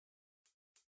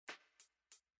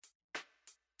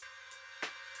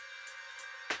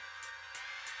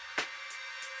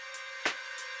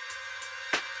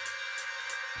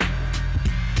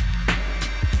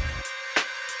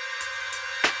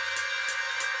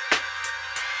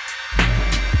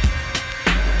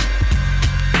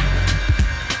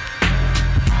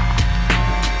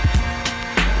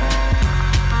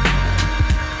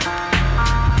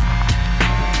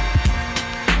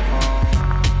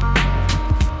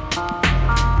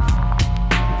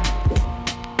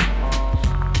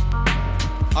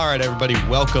right, everybody,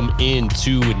 welcome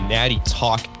into Natty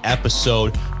Talk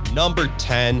episode number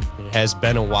 10. It has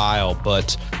been a while,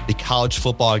 but the college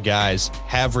football guys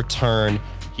have returned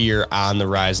here on the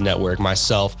Rise Network.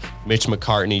 Myself, Mitch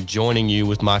McCartney, joining you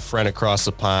with my friend across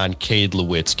the pond, Cade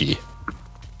Lewitzki.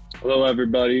 Hello,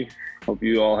 everybody. Hope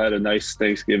you all had a nice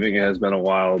Thanksgiving. It has been a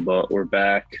while, but we're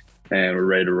back and we're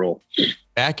ready to roll.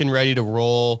 Back and ready to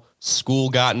roll. School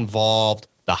got involved.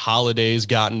 The holidays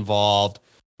got involved.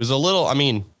 It was a little,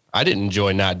 I didn't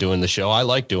enjoy not doing the show. I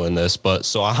like doing this, but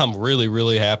so I'm really,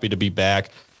 really happy to be back.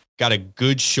 Got a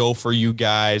good show for you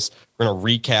guys. We're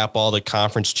going to recap all the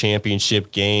conference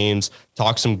championship games,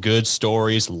 talk some good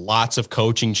stories, lots of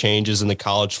coaching changes in the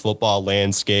college football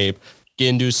landscape, get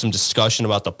into some discussion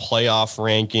about the playoff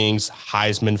rankings,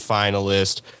 Heisman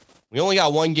finalist. We only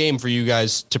got one game for you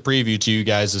guys to preview to you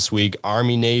guys this week,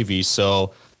 Army-Navy.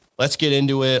 So let's get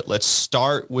into it. Let's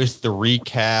start with the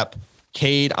recap.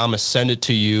 Cade, I'm going to send it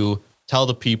to you. Tell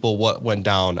the people what went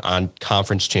down on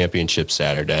Conference Championship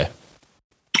Saturday.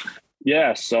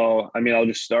 Yeah, so, I'll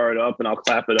just start up and I'll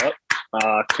clap it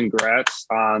up. Congrats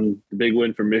on the big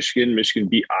win for Michigan. Michigan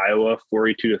beat Iowa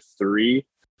 42-3. It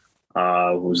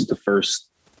was the first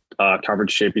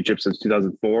conference championship since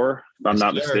 2004, if I'm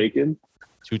not mistaken.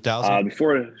 2000.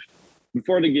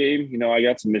 Before the game, I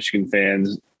got some Michigan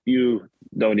fans. You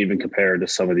don't even compare to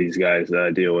some of these guys that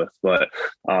I deal with. But,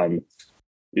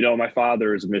 my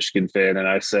father is a Michigan fan, and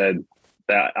I said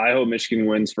that I hope Michigan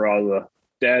wins for all the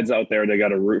dads out there. They got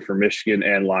to root for Michigan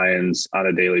and Lions on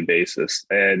a daily basis.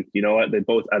 And you know what? They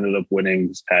both ended up winning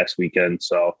this past weekend.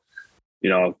 So,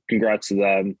 congrats to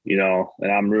them,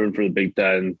 and I'm rooting for the Big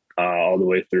Ten all the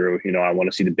way through. I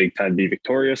want to see the Big Ten be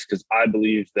victorious because I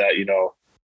believe that,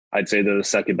 I'd say they're the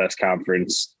second best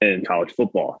conference in college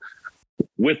football.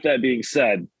 With that being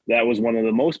said, that was one of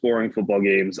the most boring football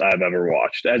games I've ever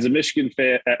watched. As a Michigan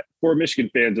fan, for Michigan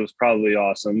fans, it was probably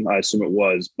awesome. I assume it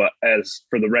was. But as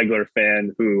for the regular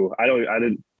fan who I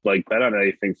didn't like bet on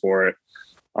anything for it,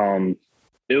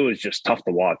 it was just tough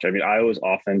to watch. Iowa's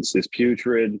offense is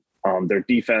putrid. Their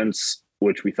defense,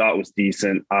 which we thought was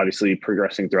decent, obviously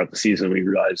progressing throughout the season, we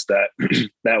realized that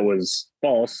that was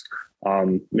false.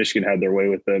 Michigan had their way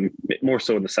with them, more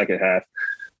so in the second half.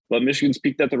 But Michigan's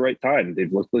peaked at the right time.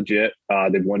 They've looked legit.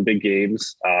 They've won big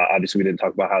games. Obviously, we didn't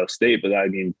talk about Ohio State, but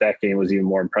that game was even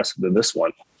more impressive than this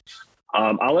one.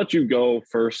 I'll let you go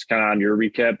first kind of on your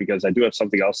recap because I do have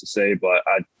something else to say, but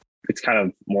it's kind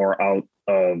of more out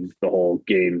of the whole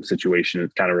game situation.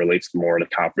 It kind of relates to more of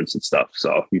the conference and stuff.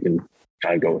 So you can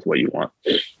kind of go with what you want.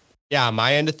 Yeah, on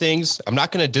my end of things, I'm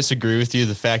not going to disagree with you.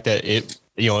 The fact that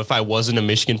if I wasn't a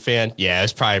Michigan fan, yeah,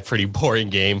 it's probably a pretty boring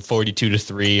game,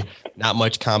 42-3, not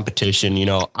much competition.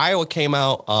 Iowa came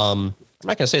out, I'm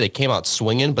not going to say they came out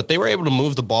swinging, but they were able to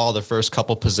move the ball the first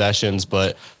couple possessions.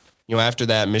 But, after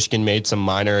that, Michigan made some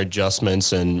minor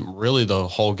adjustments, and really the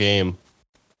whole game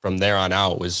from there on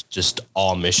out was just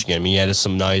all Michigan. He had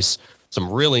some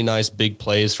really nice big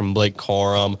plays from Blake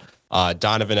Corum,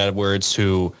 Donovan Edwards,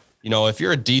 who, if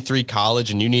you're a D3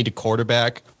 college and you need a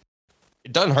quarterback,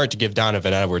 it doesn't hurt to give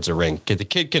Donovan Edwards a ring. The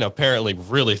kid can apparently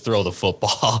really throw the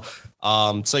football.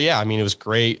 It was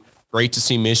great. Great to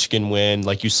see Michigan win.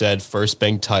 Like you said, first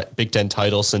Big Ten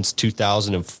title since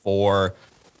 2004.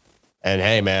 And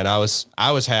hey, man, I was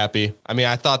happy.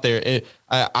 I thought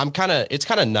it's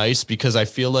kind of nice because I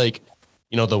feel like,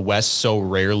 the West so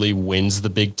rarely wins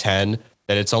the Big Ten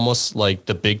that it's almost like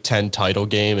the Big Ten title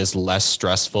game is less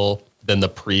stressful than the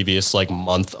previous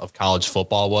month of college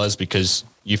football was, because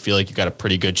you feel like you got a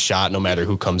pretty good shot no matter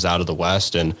who comes out of the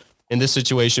West. And in this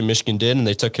situation, Michigan did, and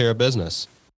they took care of business.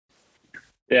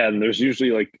 Yeah, and there's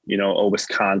usually a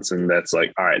Wisconsin that's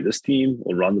like, all right, this team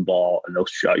will run the ball and they'll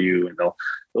shut you and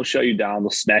they'll shut you down,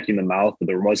 they'll smack you in the mouth, but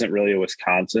there wasn't really a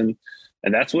Wisconsin.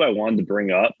 And that's what I wanted to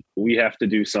bring up. We have to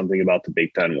do something about the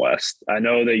Big Ten West. I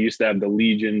know they used to have the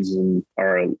legions and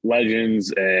or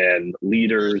legends and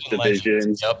leaders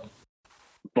divisions. Yep.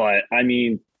 But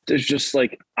there's just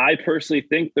I personally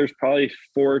think there's probably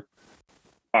four,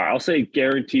 I'll say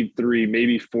guaranteed three,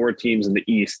 maybe four teams in the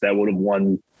East that would have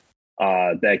won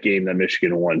that game that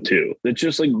Michigan won too. It's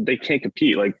just they can't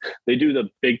compete. They do the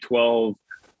Big 12,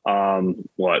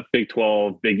 Big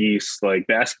 12, Big East,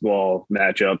 basketball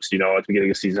matchups, at the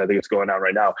beginning of the season. I think it's going on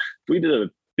right now. If we did a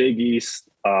Big East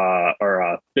or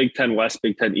a Big Ten West,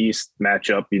 Big Ten East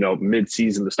matchup,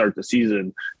 mid-season to start the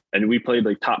season, and we played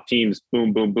top teams,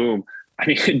 boom, boom, boom.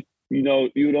 You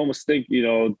would almost think,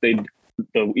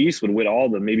 the East would win all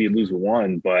of them, maybe lose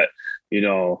one, but,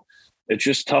 it's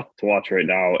just tough to watch right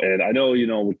now. And I know,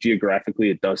 geographically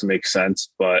it does make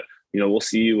sense, but, we'll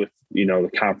see with, the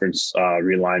conference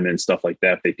realignment and stuff like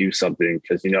that, if they do something,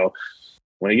 because,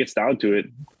 when it gets down to it,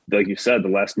 like you said, the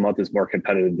last month is more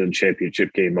competitive than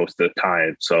championship game most of the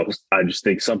time. So I just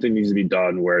think something needs to be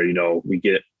done where, we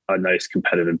get a nice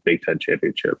competitive Big Ten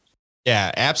championship.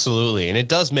 Yeah, absolutely. And it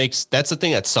does that's the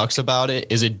thing that sucks about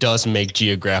it is it does make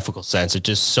geographical sense. It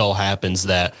just so happens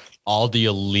that all the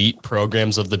elite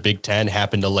programs of the Big Ten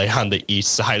happen to lay on the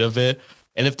east side of it.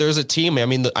 And if there's a team,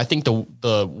 I think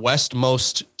the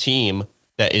westmost team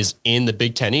that is in the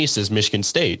Big Ten East is Michigan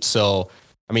State. So,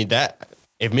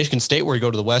 if Michigan State were to go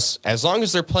to the West, as long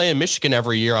as they're playing Michigan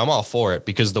every year, I'm all for it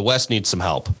because the West needs some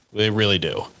help. They really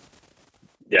do.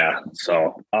 Yeah.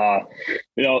 So, like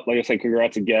I said,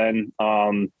 congrats again.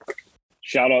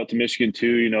 Shout out to Michigan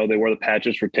too. They wore the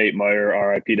patches for Tate Meyer.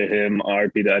 RIP to him.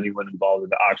 RIP to anyone involved in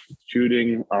the Oxford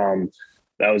shooting.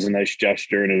 That was a nice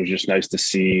gesture, and it was just nice to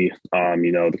see,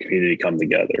 the community come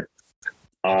together.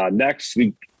 Next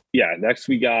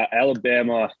we got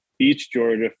Alabama beats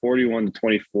Georgia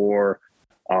 41-24.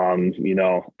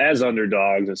 As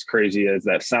underdogs, as crazy as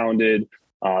that sounded,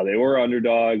 they were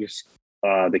underdogs.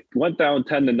 They went down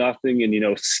 10-0, and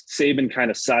Saban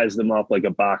kind of sized them up like a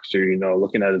boxer,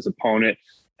 looking at his opponent.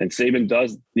 And Saban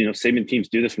does, Saban teams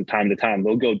do this from time to time.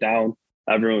 They'll go down.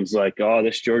 Everyone's like, "Oh,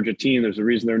 this Georgia team, there's a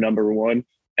reason they're number one,"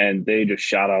 and they just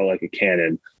shot out like a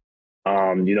cannon.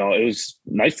 It was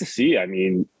nice to see. I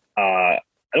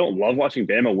don't love watching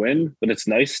Bama win, but it's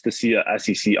nice to see a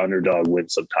SEC underdog win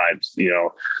sometimes. I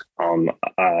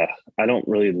don't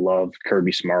really love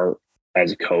Kirby Smart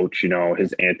as a coach.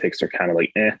 His antics are kind of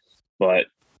like, but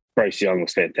Bryce Young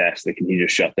was fantastic, and he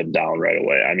just shut them down right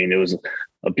away. It was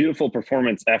a beautiful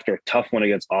performance after a tough one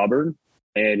against Auburn,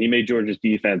 and he made Georgia's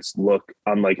defense look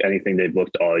unlike anything they've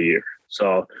looked all year.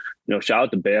 So, shout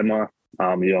out to Bama.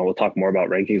 We'll talk more about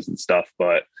rankings and stuff,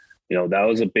 but, that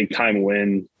was a big time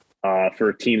win for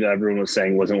a team that everyone was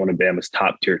saying wasn't one of Bama's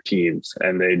top tier teams.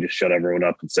 And they just shut everyone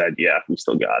up and said, yeah, we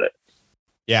still got it.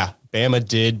 Yeah, Bama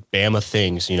did Bama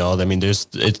things.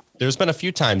 There's been a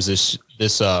few times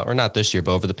or not this year,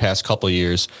 but over the past couple of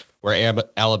years where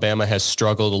Alabama has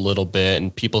struggled a little bit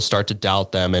and people start to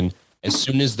doubt them. And as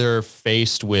soon as they're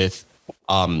faced with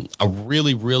a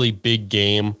really, really big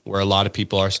game where a lot of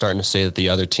people are starting to say that the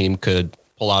other team could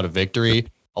pull out a victory,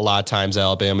 a lot of times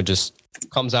Alabama just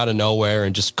comes out of nowhere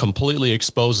and just completely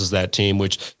exposes that team,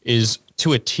 which is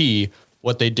to a T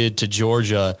what they did to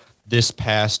Georgia this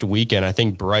past weekend. I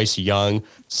think Bryce Young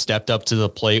stepped up to the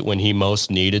plate when he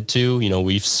most needed to.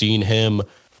 We've seen him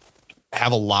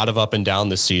have a lot of up and down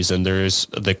this season. There's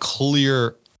the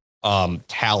clear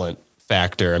talent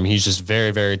factor. He's just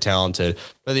very, very talented.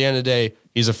 But at the end of the day,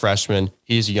 he's a freshman.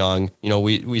 He's young.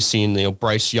 We've seen,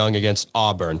 Bryce Young against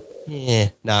Auburn.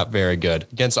 Not very good.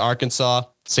 Against Arkansas,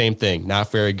 same thing.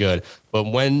 Not very good. But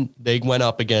when they went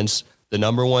up against the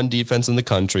number one defense in the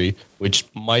country, which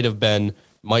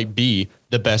might be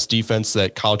the best defense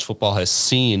that college football has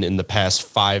seen in the past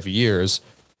 5 years,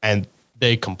 and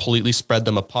they completely spread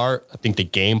them apart. I think the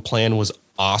game plan was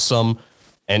awesome.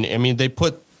 And they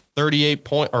put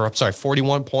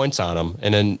 41 points on them.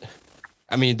 And then,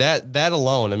 that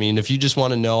alone, if you just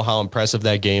want to know how impressive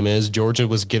that game is, Georgia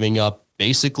was giving up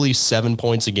basically 7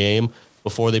 points a game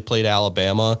before they played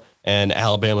Alabama, and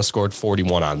Alabama scored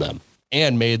 41 on them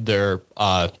and made their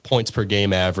points per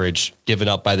game average given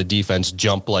up by the defense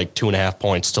jump like 2.5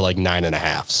 points to like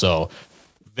 9.5. So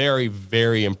very,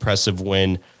 very impressive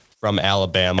win from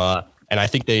Alabama. And I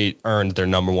think they earned their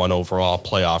number one overall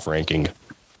playoff ranking.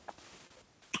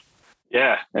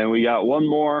 Yeah. And we got one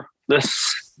more. This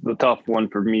is the tough one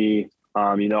for me.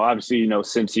 Obviously,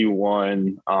 Cincy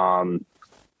won,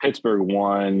 Pittsburgh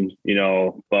won,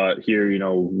 but here,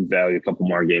 we value a couple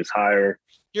more games higher.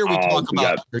 Here we talk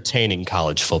about entertaining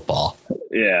college football.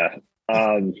 Yeah.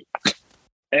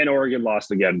 And Oregon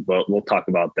lost again, but we'll talk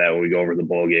about that when we go over the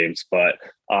bowl games. But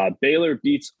Baylor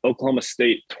beats Oklahoma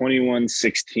State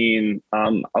 21-16.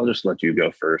 I'll just let you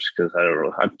go first because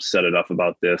I've said enough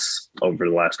about this over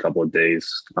the last couple of days.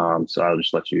 So I'll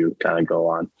just let you kind of go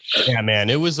on. Yeah, man.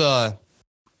 It was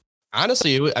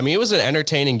honestly, it was an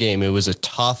entertaining game. It was a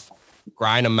tough,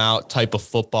 grind them out type of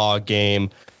football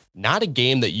game. Not a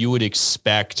game that you would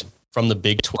expect from the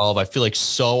Big 12. I feel like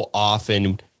so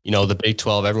often, the Big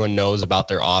 12, everyone knows about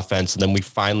their offense. And then we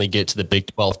finally get to the Big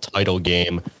 12 title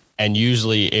game. And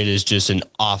usually it is just an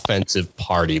offensive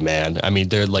party, man.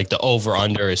 They're like the over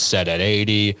under is set at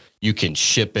 80. You can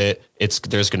ship it.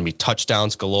 There's going to be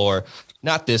touchdowns galore.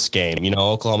 Not this game.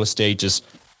 Oklahoma State just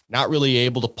not really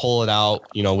able to pull it out,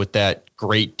 with that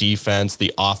great defense,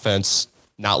 the offense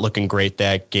not looking great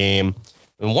that game.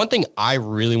 And one thing I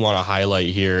really want to highlight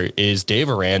here is Dave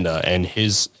Aranda and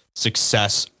his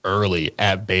success early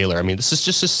at Baylor. This is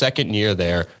just his second year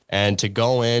there. And to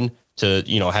go in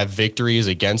to, have victories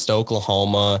against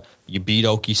Oklahoma. You beat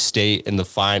Okie State in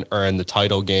the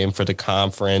title game for the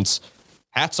conference.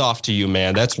 Hats off to you,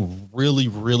 man. That's really,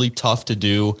 really tough to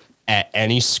do at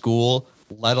any school,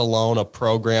 let alone a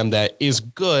program that is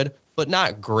good, but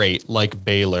not great like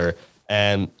Baylor.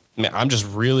 And man, I'm just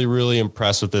really, really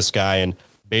impressed with this guy. And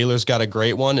Baylor's got a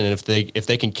great one. And if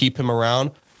they can keep him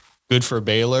around, good for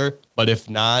Baylor. But if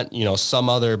not, some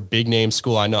other big name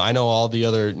school, I know all the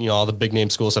other, all the big name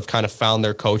schools have kind of found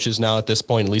their coaches now at this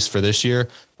point, at least for this year.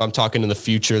 If I'm talking in the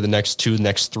future, the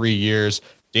next 3 years,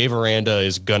 Dave Aranda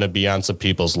is going to be on some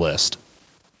people's list.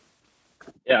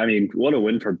 Yeah, I mean, what a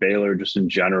win for Baylor just in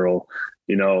general.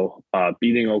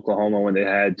 Beating Oklahoma when they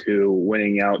had to,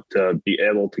 winning out to be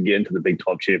able to get into the Big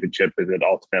 12 championship, and then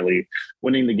ultimately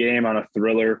winning the game on a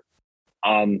thriller.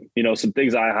 Some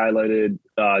things I highlighted,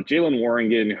 Jaylen Warren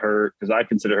getting hurt, because I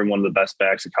consider him one of the best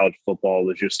backs in college football,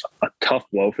 was just a tough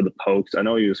blow for the Pokes. I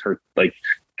know he was hurt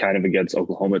kind of against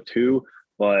Oklahoma too,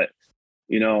 but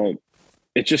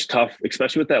it's just tough,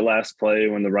 especially with that last play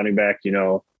when the running back,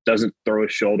 doesn't throw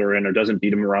his shoulder in or doesn't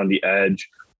beat him around the edge.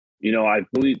 I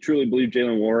truly believe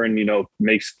Jaylen Warren,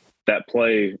 makes that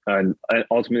play and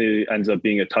ultimately ends up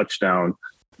being a touchdown.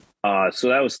 So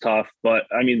that was tough. But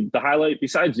I mean, the highlight,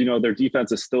 besides, their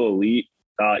defense is still elite.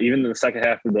 Even in the second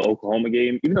half of the Oklahoma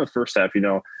game, even in the first half,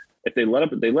 if they let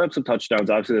up some touchdowns,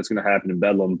 obviously that's going to happen in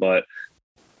Bedlam, but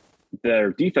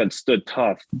their defense stood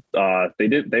tough. They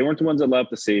weren't the ones that let up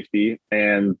the safety,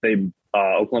 and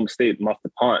Oklahoma State muffed the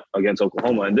punt against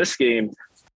Oklahoma. In this game,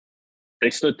 they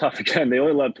stood tough again. They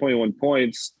only let up 21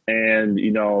 points, and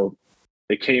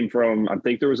it came from, I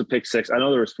think there was a pick six. I know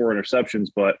there was 4 interceptions,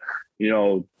 but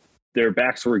their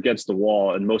backs were against the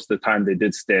wall, and most of the time they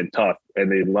did stand tough, and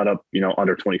they let up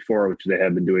under 24, which they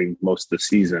have been doing most of the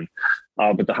season.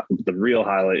 But the real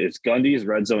highlight is Gundy's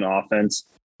red zone offense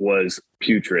was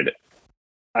putrid.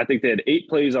 I think they had 8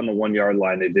 plays on the 1 yard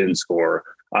line. They didn't score,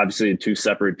 obviously in 2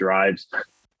 separate drives.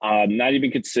 Not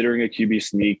even considering a QB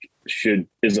sneak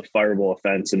is a fireable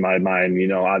offense in my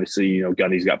mind. Obviously,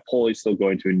 Gundy's got pull. He's still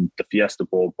going to the Fiesta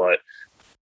Bowl, but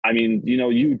I mean,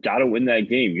 you got to win that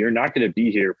game. You're not going to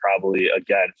be here probably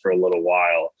again for a little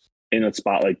while in a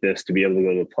spot like this to be able to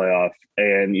go to the playoff.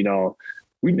 And,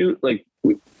 we knew,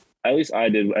 at least I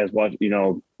did, as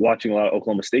watching a lot of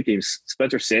Oklahoma State games,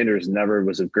 Spencer Sanders never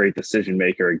was a great decision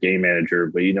maker or game manager,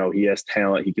 but, he has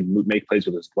talent. He can make plays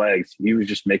with his legs. He was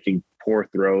just making poor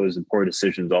throws and poor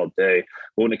decisions all day.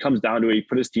 But when it comes down to it, he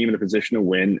put his team in a position to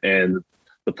win, and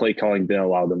the play calling didn't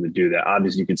allow them to do that.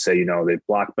 Obviously, you could say, they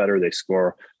block better, they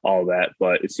score, all that,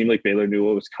 but it seemed like Baylor knew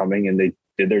what was coming, and they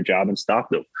did their job and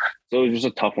stopped them. So it was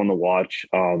just a tough one to watch.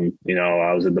 I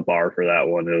was at the bar for that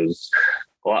one. It was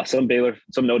a lot. Some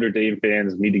Notre Dame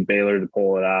fans needing Baylor to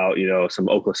pull it out. Some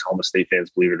Oklahoma State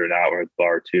fans, believe it or not, were at the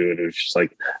bar too. And it was just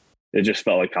it just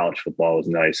felt like college football was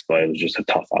nice, but it was just a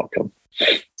tough outcome.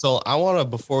 So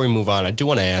before we move on, I do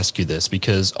want to ask you this,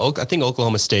 because I think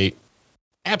Oklahoma State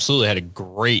absolutely had a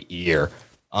great year.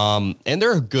 And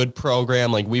they're a good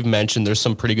program. Like we've mentioned, there's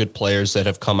some pretty good players that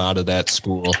have come out of that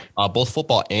school, both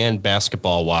football and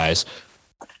basketball wise.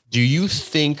 Do you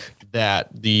think that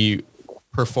the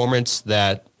performance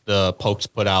that the Pokes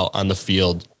put out on the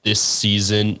field this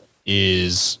season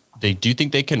do you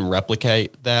think they can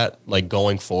replicate that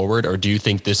going forward? Or do you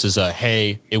think this is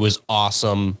hey, it was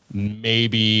awesome,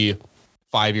 maybe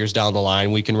 5 years down the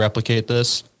line we can replicate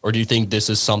this? Or do you think this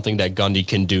is something that Gundy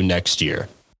can do next year?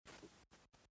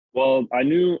 Well, I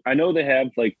know they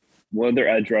have one of their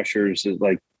edge rushers is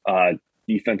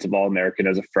defensive All-American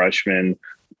as a freshman.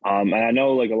 And I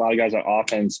know a lot of guys on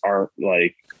offense aren't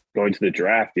going to the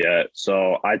draft yet.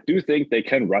 So I do think they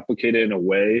can replicate it in a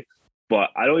way, but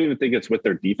I don't even think it's with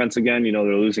their defense again. They're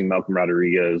losing Malcolm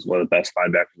Rodriguez, one of the best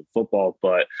linebackers in football,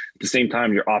 but at the same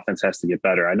time, your offense has to get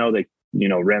better. I know they,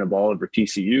 ran the ball over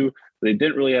TCU. They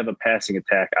didn't really have a passing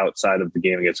attack outside of the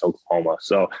game against Oklahoma.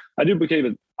 So I do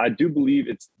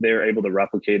believe they're able to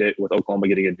replicate it with Oklahoma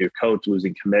getting a new coach,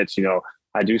 losing commits.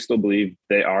 I do still believe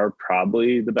they are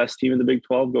probably the best team in the Big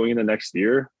 12 going into next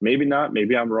year. Maybe not.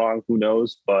 Maybe I'm wrong. Who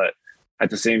knows? But at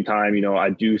the same time, I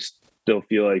do still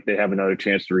feel like they have another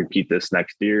chance to repeat this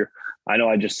next year. I know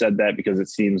I just said that because it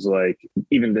seems like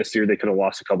even this year they could have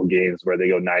lost a couple games where they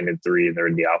go 9-3 and they're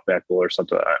in the Outback Bowl or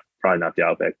something. Probably not the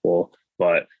Outback Bowl,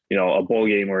 but a bowl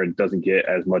game where it doesn't get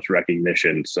as much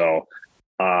recognition. So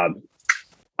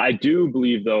I do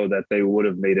believe, though, that they would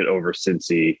have made it over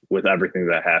Cincy with everything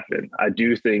that happened. I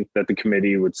do think that the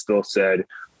committee would still said,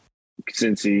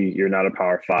 Cincy, you're not a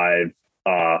Power 5.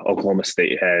 Oklahoma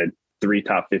State had 3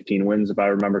 top 15 wins, if I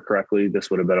remember correctly. This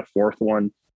would have been a 4th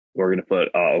one. We're going to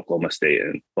put Oklahoma State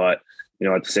in. But,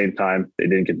 at the same time, they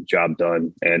didn't get the job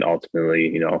done. And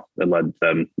ultimately, it led to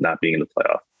them not being in the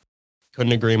playoff.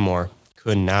 Couldn't agree more.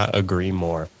 Could not agree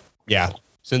more. Yeah.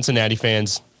 Cincinnati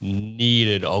fans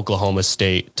needed Oklahoma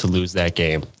State to lose that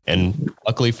game. And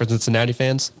luckily for Cincinnati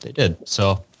fans, they did.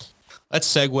 So let's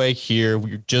segue here.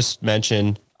 We just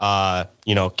mentioned,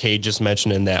 Cade just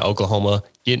mentioned in that Oklahoma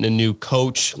getting a new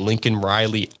coach, Lincoln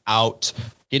Riley out,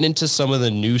 getting into some of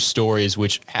the news stories,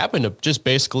 which happen to just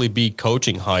basically be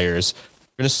coaching hires.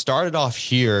 We're going to start it off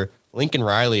here. Lincoln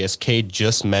Riley, as Cade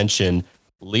just mentioned,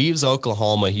 leaves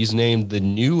Oklahoma. He's named the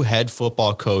new head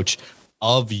football coach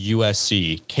of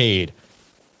USC. Cade,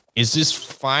 is this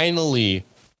finally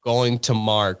going to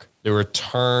mark the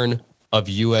return of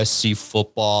USC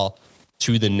football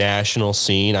to the national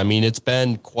scene? I mean, it's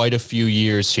been quite a few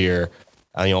years here.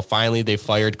 Finally they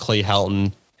fired Clay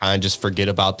Helton. Kind of just forget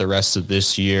about the rest of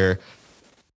this year.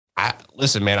 I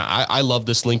love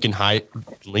this Lincoln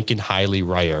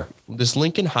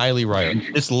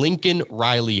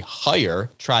Riley hire.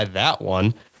 Try that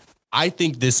one. I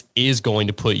think this is going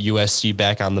to put USC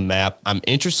back on the map. I'm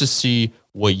interested to see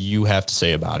what you have to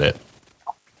say about it.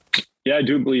 Yeah, I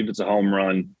do believe it's a home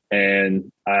run. And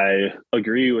I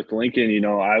agree with Lincoln.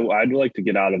 I'd like to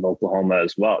get out of Oklahoma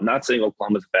as well. I'm not saying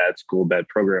Oklahoma's a bad school, bad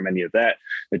program, any of that.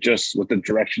 But just with the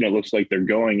direction it looks like they're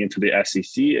going into the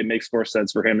SEC, it makes more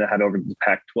sense for him to head over to the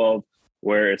Pac-12,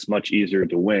 where it's much easier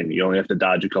to win. You only have to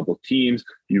dodge a couple of teams.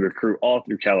 You recruit all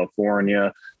through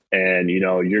California, and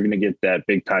you're going to get that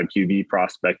big-time QB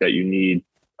prospect that you need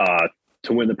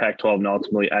to win the Pac-12 and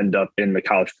ultimately end up in the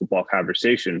college football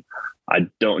conversation. I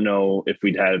don't know if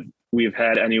we've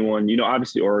had anyone,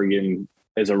 obviously Oregon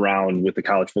is around with the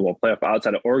college football playoff.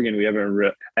 Outside of Oregon, we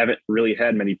haven't really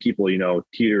had many people,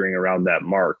 teetering around that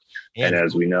mark. And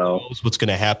as we know, what's going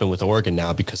to happen with Oregon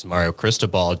now because Mario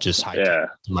Cristobal just hijacked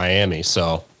Miami.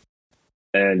 So,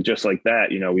 and just like that,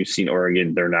 we've seen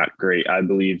Oregon, they're not great. I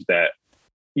believe that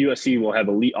USC will have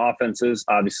elite offenses,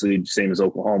 obviously same as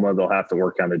Oklahoma. They'll have to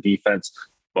work on the defense,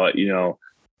 but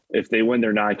if they win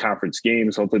their non-conference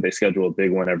games, hopefully they schedule a big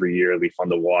one every year. It'll be fun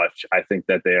to watch. I think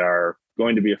that they are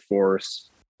going to be a force.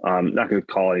 I'm not going to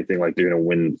call anything like they're going to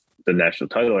win the national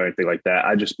title or anything like that.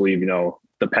 I just believe,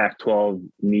 the Pac-12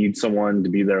 needs someone to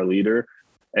be their leader.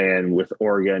 And with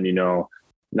Oregon,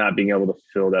 not being able to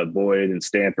fill that void and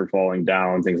Stanford falling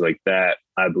down, things like that,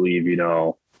 I believe,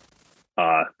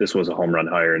 this was a home run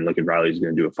hire and Lincoln Riley is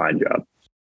going to do a fine job.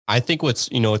 I think what's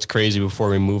crazy before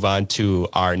we move on to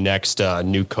our next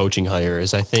new coaching hire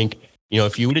is I think,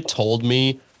 if you would have told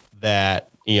me that,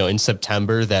 in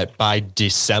September that by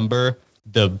December,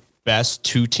 the best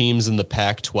two teams in the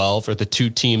Pac-12 or the two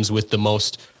teams with the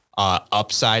most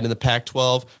upside in the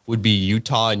Pac-12 would be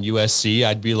Utah and USC,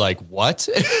 I'd be like, what?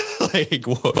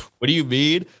 What do you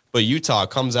mean? But Utah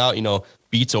comes out,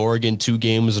 beats Oregon 2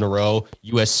 games in a row.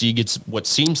 USC gets what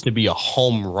seems to be a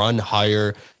home run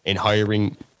hire in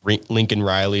hiring Lincoln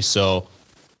Riley. So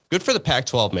good for the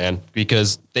Pac-12, man,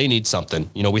 because they need something.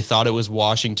 We thought it was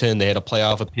Washington. They had a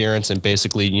playoff appearance and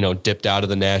basically, dipped out of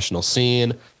the national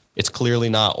scene. It's clearly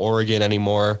not Oregon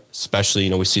anymore, especially,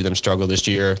 we see them struggle this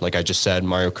year. Like I just said,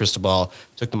 Mario Cristobal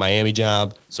took the Miami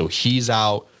job, so he's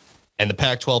out. And the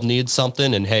Pac-12 needs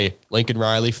something. And, hey, Lincoln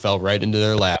Riley fell right into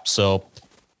their lap. So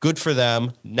good for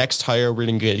them. Next hire we're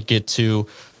going to get to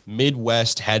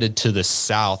Midwest headed to the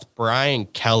South. Brian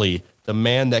Kelly, the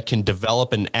man that can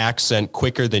develop an accent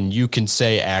quicker than you can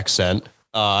say accent.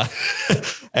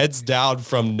 Heads down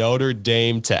from Notre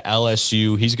Dame to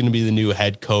LSU. He's going to be the new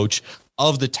head coach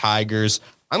of the Tigers.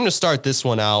 I'm going to start this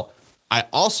one out. I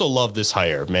also love this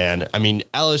hire, man. I mean,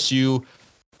 LSU,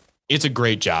 it's a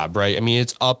great job, right? I mean,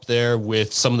 it's up there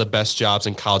with some of the best jobs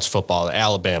in college football.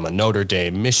 Alabama, Notre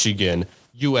Dame, Michigan,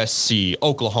 USC,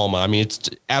 Oklahoma. I mean,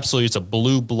 it's a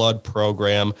blue blood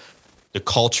program. The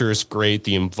culture is great.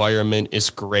 The environment is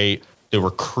great. The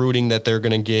recruiting that they're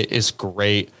going to get is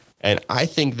great. And I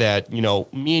think that,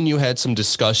 me and you had some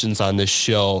discussions on this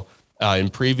show in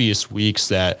previous weeks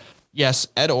that, yes,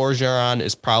 Ed Orgeron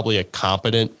is probably a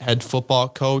competent head football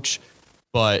coach,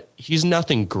 but he's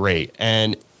nothing great.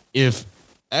 And if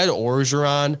Ed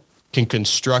Orgeron can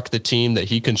construct the team that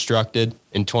he constructed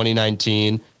in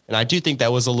 2019, and I do think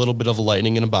that was a little bit of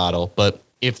lightning in a bottle, but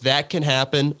if that can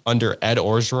happen under Ed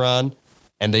Orgeron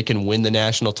and they can win the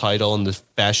national title in the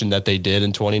fashion that they did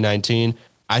in 2019,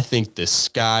 I think the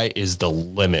sky is the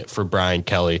limit for Brian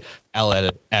Kelly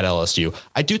at LSU.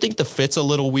 I do think the fit's a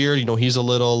little weird. He's a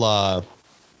little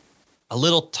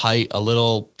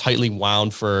tightly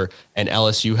wound for an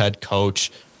LSU head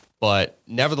coach. But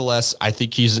nevertheless, I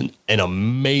think he's an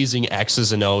amazing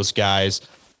X's and O's guys.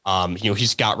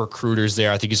 He's got recruiters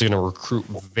there. I think he's going to recruit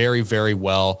very, very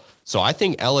well. So I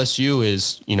think LSU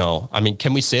is,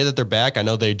 can we say that they're back? I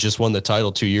know they just won the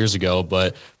title 2 years ago,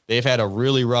 but they've had a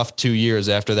really rough 2 years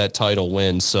after that title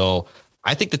win. So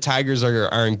I think the Tigers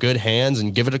are in good hands,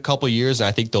 and give it a couple of years, and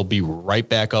I think they'll be right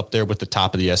back up there with the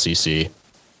top of the SEC.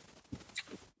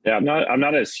 Yeah, I'm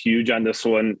not as huge on this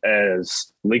one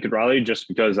as Lincoln Riley, just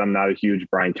because I'm not a huge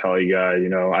Brian Kelly guy.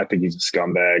 I think he's a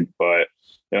scumbag, but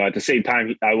at the same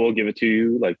time, I will give it to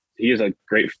you. Like, he is a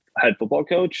great head football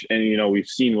coach, and we've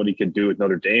seen what he could do with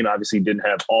Notre Dame. Obviously, he didn't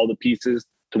have all the pieces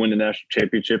to win the national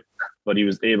championship, but he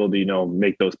was able to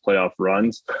make those playoff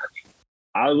runs.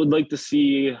 I would like to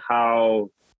see how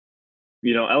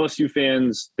LSU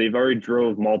fans, they've already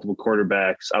drove multiple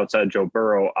quarterbacks outside Joe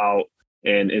Burrow out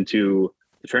and into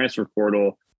the transfer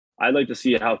portal. I'd like to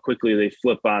see how quickly they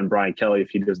flip on Brian Kelly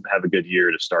if he doesn't have a good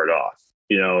year to start off.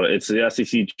 It's the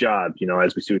SEC job,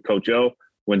 as we see with Coach O,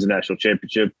 wins a national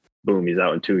championship, boom, he's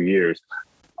out in 2 years.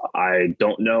 I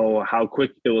don't know how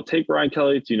quick it will take Brian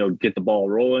Kelly to, get the ball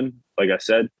rolling. Like I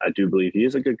said, I do believe he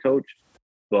is a good coach,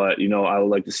 but, I would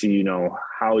like to see,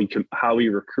 how he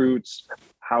recruits,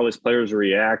 how his players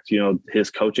react, his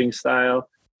coaching style.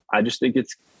 I just think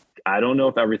I don't know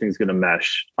if everything's going to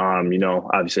mesh.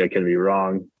 Obviously I can be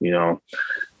wrong,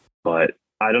 but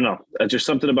I don't know. It's just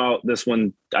something about this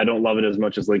one. I don't love it as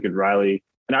much as Lincoln Riley.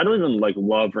 And I don't even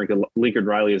love Lincoln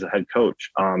Riley as a head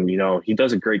coach. He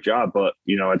does a great job, but,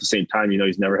 at the same time,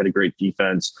 he's never had a great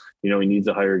defense. He needs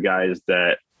to hire guys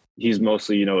that he's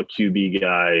mostly, a QB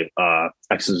guy,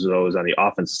 X's and O's on the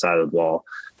offensive side of the ball.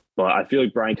 But I feel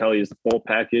like Brian Kelly is the full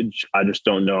package. I just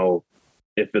don't know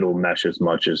if it'll mesh as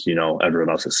much as, everyone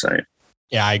else is saying.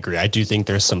 Yeah, I agree. I do think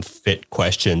there's some fit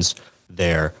questions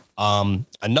there.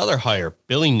 Another hire,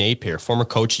 Billy Napier, former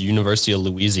coach at University of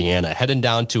Louisiana, heading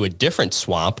down to a different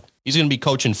swamp. He's going to be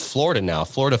coaching Florida now.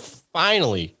 Florida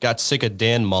finally got sick of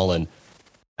Dan Mullen.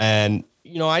 And,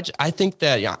 I think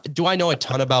that, do I know a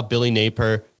ton about Billy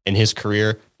Napier and his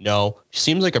career? No. He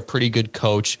seems like a pretty good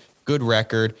coach, good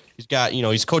record. He's got,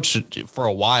 he's coached for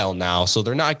a while now, so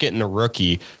they're not getting a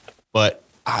rookie. But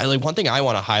one thing I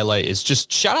want to highlight is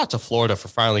just shout out to Florida for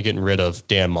finally getting rid of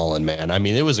Dan Mullen, man. I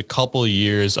mean, it was a couple of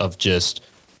years of just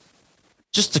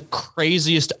the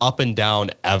craziest up and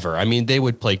down ever. I mean, they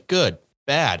would play good,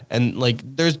 bad, and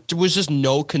there was just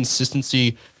no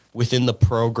consistency within the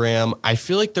program. I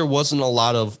feel like there wasn't a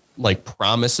lot of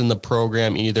promise in the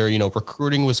program either.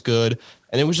 Recruiting was good,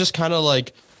 and it was just kind of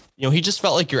he just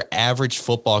felt like your average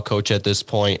football coach at this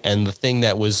point. And the thing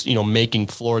that was, making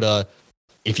Florida,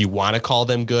 if you want to call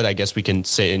them good, I guess we can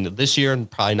say in this year, and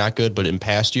probably not good, but in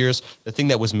past years, the thing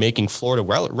that was making Florida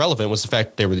relevant was the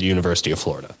fact that they were the University of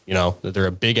Florida. That they're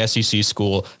a big SEC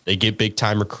school. They get big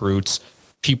time recruits.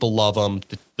 People love them.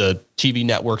 The TV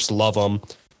networks love them.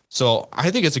 So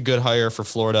I think it's a good hire for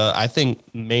Florida. I think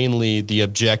mainly the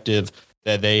objective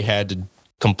that they had to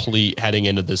complete heading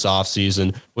into this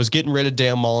offseason was getting rid of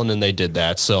Dan Mullen, and they did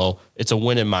that. So it's a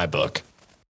win in my book.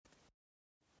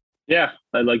 Yeah,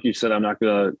 like you said, I'm not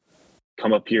going to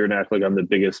come up here and act like I'm the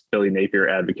biggest Billy Napier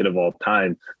advocate of all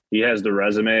time. He has the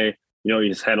resume,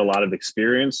 he's had a lot of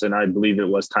experience, and I believe it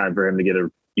was time for him to get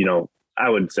I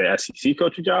wouldn't say SEC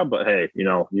coaching job, but hey,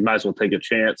 you might as well take a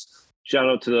chance. Shout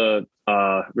out to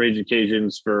the Raging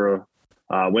Cajuns for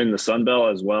winning the Sun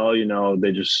Belt as well.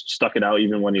 They just stuck it out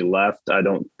even when he left. I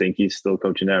don't think he's still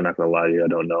coaching there. I'm not going to lie to you. I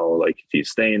don't know if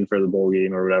he's staying for the bowl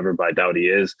game or whatever, but I doubt he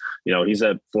is. He's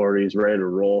at Florida. He's ready to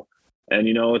roll. And,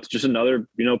 it's just another,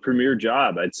 premier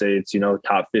job. I'd say it's,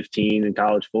 top 15 in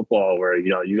college football where,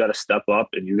 you got to step up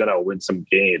and you got to win some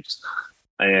games.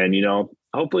 And,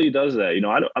 hopefully he does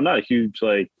that. I'm not a huge,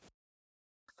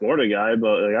 Florida guy,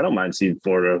 but I don't mind seeing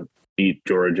Florida beat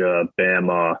Georgia,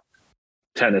 Bama,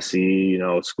 Tennessee,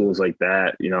 schools like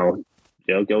that,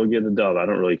 go get the dub. I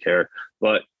don't really care.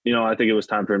 But, I think it was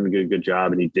time for him to get a good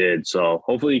job, and he did. So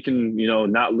hopefully he can,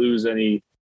 not lose any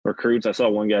recruits. I saw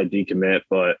one guy decommit,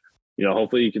 but,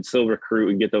 hopefully you can still recruit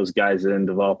and get those guys in,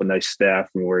 develop a nice staff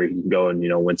and where he can go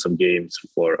and, win some games for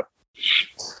Florida.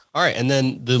 All right. And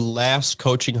then the last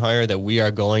coaching hire that we are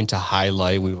going to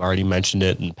highlight, we've already mentioned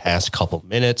it in the past couple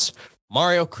minutes,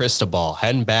 Mario Cristobal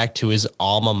heading back to his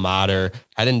alma mater,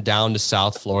 heading down to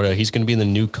South Florida. He's going to be the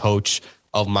new coach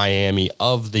of Miami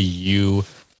of the U.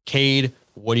 Cade,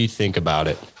 what do you think about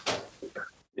it?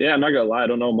 Yeah, I'm not going to lie. I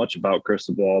don't know much about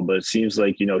Cristobal, but it seems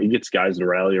like, he gets guys to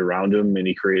rally around him and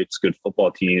he creates good football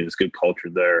teams, good culture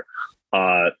there.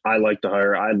 I like the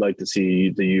hire. I'd like to see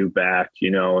the U back.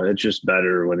 It's just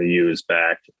better when the U is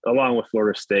back, along with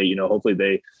Florida State. Hopefully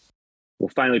they will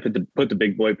finally put the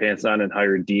big boy pants on and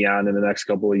hire Deion in the next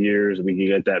couple of years. We can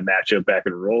get that matchup back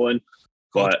and rolling.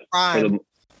 But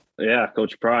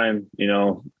Coach Prime,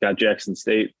 got Jackson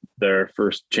State their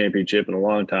first championship in a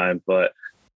long time. But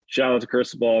shout out to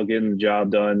Cristobal getting the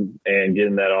job done and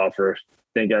getting that offer.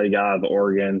 Thank God he got out of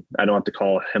Oregon. I don't have to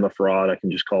call him a fraud. I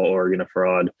can just call Oregon a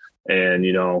fraud. And,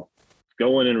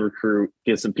 go in and recruit,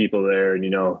 get some people there, and,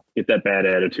 get that bad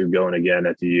attitude going again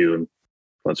at the U. And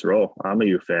let's roll. I'm a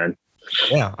U fan.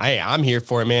 Yeah, I'm here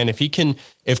for it, man.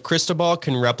 If Cristobal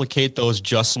can replicate those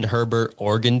Justin Herbert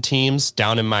Oregon teams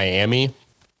down in Miami,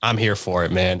 I'm here for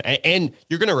it, man. And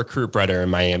you're going to recruit better in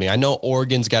Miami. I know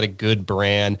Oregon's got a good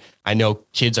brand. I know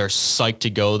kids are psyched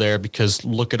to go there because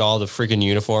look at all the freaking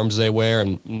uniforms they wear,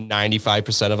 and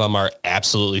 95% of them are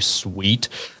absolutely sweet.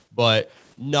 But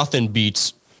nothing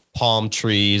beats palm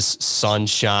trees,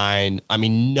 sunshine. I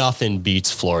mean, nothing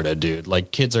beats Florida, dude.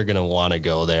 Like, kids are going to want to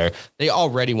go there. They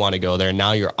already want to go there.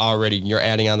 Now you're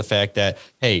adding on the fact that,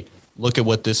 hey, look at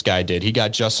what this guy did. He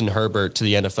got Justin Herbert to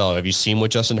the NFL. Have you seen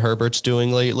what Justin Herbert's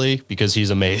doing lately? Because he's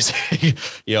amazing.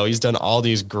 He's done all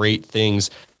these great things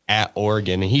at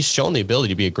Oregon, and he's shown the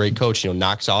ability to be a great coach.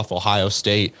 Knocks off Ohio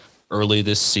State early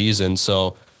this season.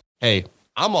 So, hey,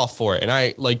 I'm all for it. And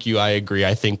I agree.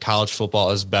 I think college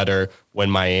football is better when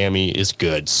Miami is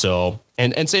good. So,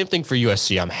 and same thing for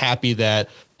USC. I'm happy that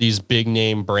these big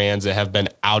name brands that have been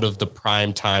out of the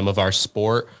prime time of our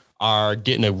sport are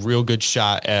getting a real good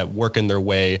shot at working their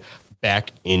way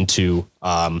back into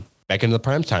the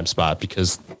primetime spot,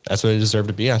 because that's what they deserve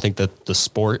to be. I think that the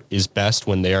sport is best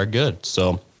when they are good.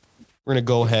 So we're going to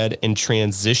go ahead and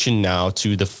transition now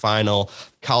to the final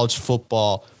college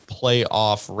football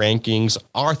playoff rankings,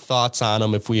 our thoughts on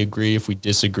them, if we agree, if we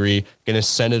disagree. Going to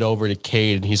send it over to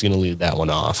Cade, and he's going to lead that one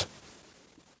off.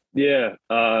 Yeah.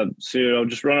 So,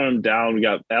 just running them down, we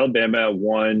got Alabama at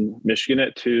 1, Michigan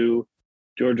at 2,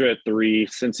 Georgia at 3,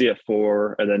 Cincy at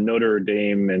 4, and then Notre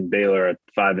Dame and Baylor at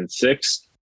 5 and 6.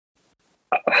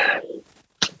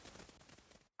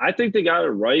 I think they got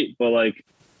it right, but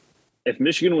if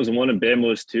Michigan was 1 and Bama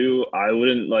was 2, I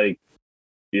wouldn't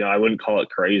I wouldn't call it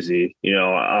crazy.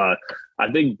 I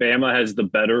think Bama has the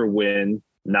better win,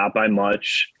 not by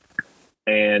much.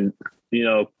 And,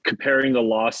 comparing the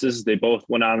losses, they both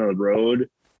went on the road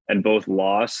and both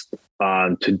lost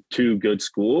to 2 good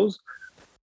schools.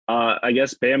 I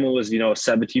guess Bama was, a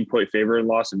 17-point favorite and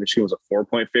loss, and Michigan was a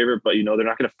 4-point favorite, but, they're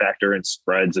not going to factor in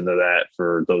spreads into that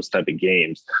for those type of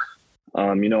games.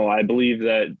 I believe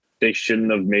that they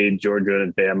shouldn't have made Georgia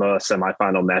and Bama a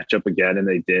semifinal matchup again, and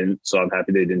they didn't. So I'm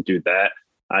happy they didn't do that.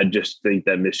 I just think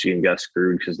that Michigan got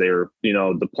screwed because they were,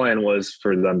 the plan was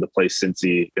for them to play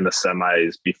Cincy in the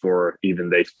semis before even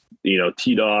they,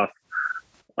 teed off,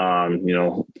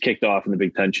 kicked off in the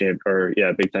Big Ten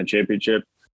championship.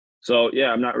 So,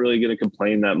 yeah, I'm not really going to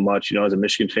complain that much. As a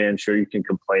Michigan fan, sure, you can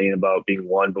complain about being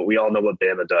 1, but we all know what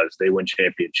Bama does. They win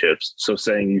championships. So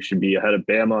saying you should be ahead of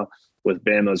Bama with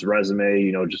Bama's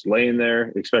resume, just laying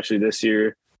there, especially this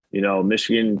year,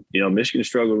 Michigan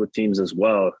struggled with teams as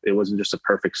well. It wasn't just a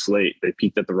perfect slate. They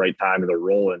peaked at the right time and they're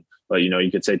rolling. But,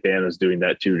 you could say Bama's doing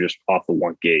that too, just off the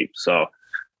one game. So,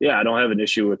 yeah, I don't have an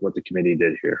issue with what the committee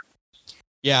did here.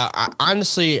 Yeah,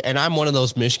 honestly, and I'm one of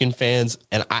those Michigan fans,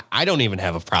 and I don't even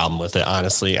have a problem with it,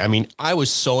 honestly. I mean, I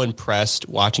was so impressed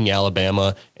watching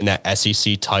Alabama in that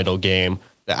SEC title game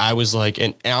that I was like,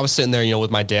 and I was sitting there,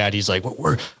 with my dad. He's like,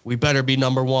 we better be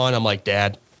number 1. I'm like,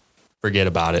 Dad, forget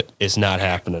about it. It's not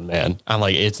happening, man. I'm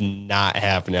like, it's not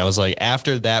happening. I was like,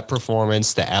 after that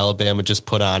performance that Alabama just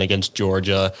put on against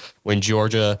Georgia, when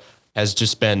Georgia has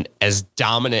just been as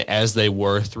dominant as they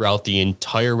were throughout the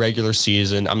entire regular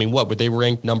season. I mean, were they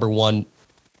ranked number 1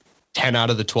 10 out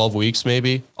of the 12 weeks,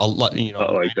 maybe? Like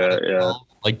that, yeah.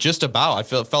 Like just about. I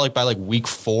felt like by week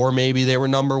 4, maybe they were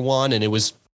number 1, and it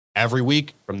was every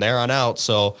week from there on out.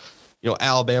 So,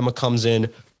 Alabama comes in,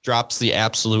 drops the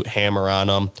absolute hammer on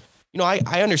them.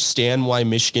 I understand why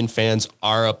Michigan fans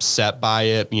are upset by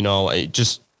it,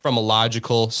 just from a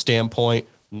logical standpoint.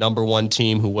 Number 1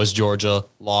 team, who was Georgia,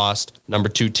 lost. Number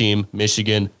 2 team,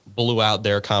 Michigan, blew out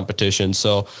their competition.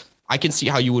 So I can see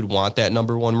how you would want that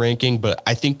number 1 ranking, but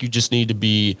I think you just need to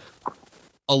be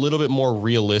a little bit more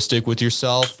realistic with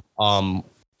yourself,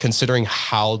 considering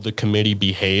how the committee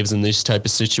behaves in these type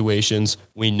of situations.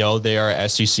 We know they are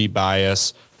SEC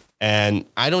bias, and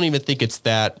I don't even think it's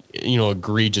that,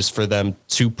 egregious for them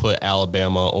to put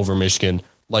Alabama over Michigan.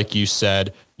 Like you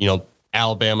said,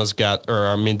 Alabama's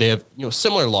they have,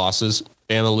 similar losses,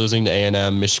 Bama losing to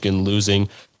A&M, Michigan losing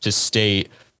to State.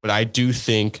 But I do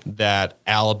think that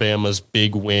Alabama's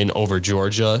big win over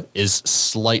Georgia is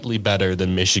slightly better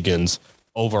than Michigan's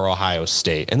over Ohio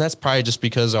State. And that's probably just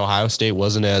because Ohio State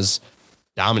wasn't as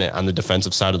dominant on the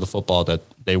defensive side of the football that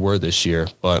they were this year.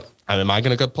 But am I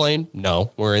going to complain?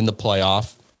 No, we're in the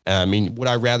playoff. I mean, would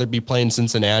I rather be playing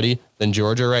Cincinnati than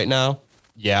Georgia right now?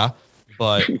 Yeah,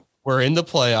 but we're in the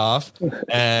playoff,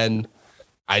 and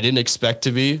I didn't expect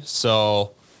to be.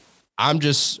 So I'm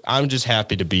just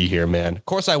happy to be here, man. Of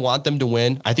course, I want them to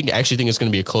win. I actually think it's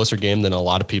going to be a closer game than a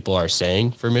lot of people are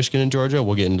saying for Michigan and Georgia.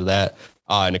 We'll get into that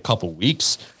in a couple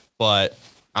weeks, but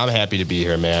I'm happy to be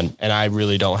here, man. And I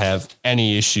really don't have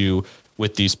any issue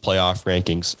with these playoff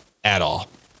rankings at all.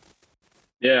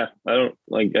 Yeah, I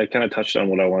kind of touched on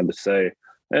what I wanted to say.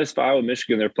 As for Iowa,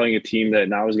 Michigan, they're playing a team that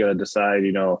now is going to decide,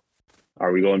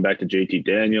 are we going back to JT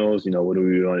Daniels? What do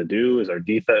we want to do? Is our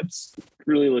defense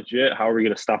really legit? How are we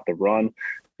going to stop the run?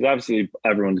 Because obviously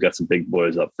everyone's got some big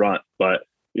boys up front, but,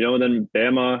 and then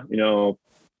Bama,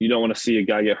 you don't want to see a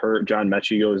guy get hurt. John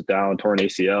Mechie goes down, torn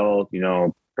ACL,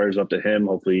 prayers up to him.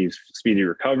 Hopefully he's speedy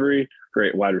recovery,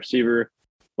 great wide receiver.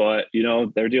 But,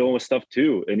 they're dealing with stuff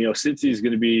too. And, Cincy is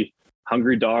going to be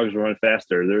hungry dogs run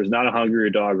faster. There's not a hungrier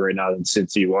dog right now than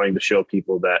Cincy wanting to show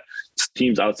people that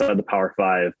teams outside the Power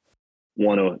Five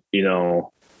want to,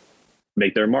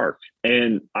 make their mark.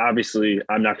 And obviously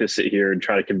I'm not going to sit here and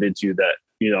try to convince you that,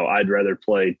 I'd rather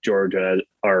play Georgia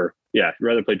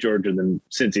rather play Georgia than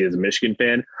Cincy as a Michigan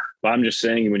fan. But I'm just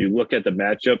saying, when you look at the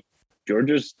matchup,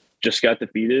 Georgia's just got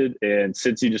defeated and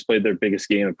Cincy just played their biggest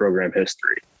game in program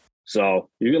history. So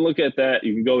you can look at that.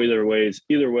 You can go either ways.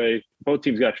 Either way, both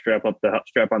teams got to strap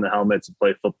on the helmets and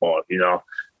play football.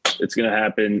 It's going to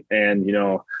happen. And,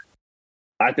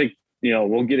 I think,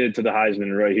 we'll get into the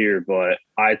Heisman right here, but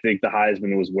I think the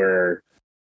Heisman was where,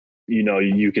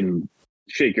 you can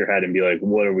shake your head and be like,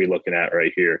 what are we looking at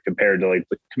right here compared to like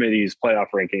the committee's playoff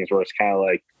rankings, where it's kind of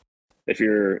like, if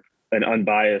you're an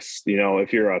unbiased,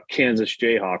 if you're a Kansas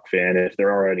Jayhawk fan, if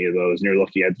there are any of those, and you're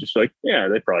looking at just like, yeah,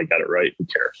 they probably got it right. Who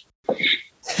cares?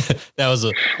 that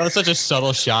was such a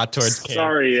subtle shot towards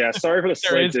Kansas. Sorry for the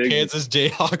slight dig. Kansas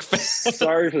Jayhawk fan.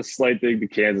 Sorry for the slight dig to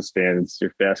Kansas fans.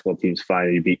 Your basketball team's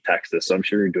fine. You beat Texas, so I'm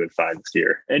sure you're doing fine this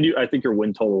year. And I think your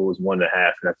win total was 1.5,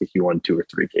 and I think you won 2 or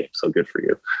 3 games. So good for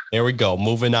you. There we go.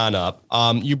 Moving on up.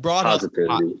 You brought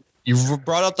positivity. You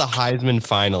brought up the Heisman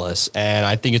finalists, and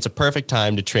I think it's a perfect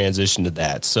time to transition to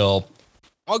that. So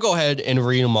I'll go ahead and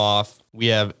read them off. We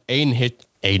have Aiden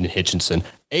Hutchinson,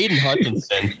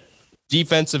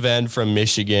 defensive end from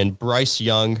Michigan, Bryce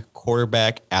Young,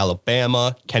 quarterback,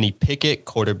 Alabama, Kenny Pickett,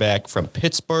 quarterback from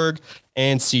Pittsburgh,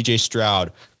 and CJ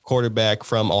Stroud, quarterback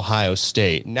from Ohio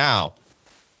State. Now,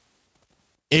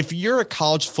 if you're a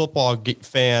college football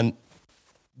fan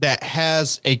that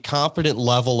has a competent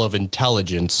level of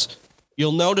intelligence,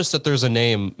 you'll notice that there's a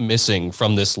name missing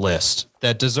from this list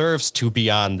that deserves to be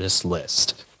on this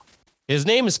list. His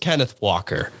name is Kenneth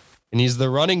Walker, and he's the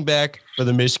running back for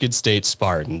the Michigan State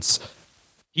Spartans.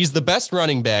 He's the best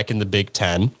running back in the Big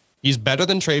Ten. He's better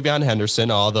than TreVeyon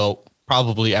Henderson, although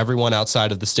probably everyone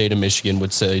outside of the state of Michigan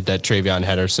would say that TreVeyon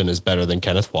Henderson is better than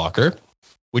Kenneth Walker,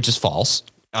 which is false,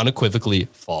 unequivocally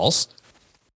false.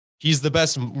 He's the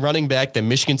best running back that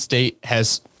Michigan State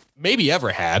has maybe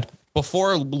ever had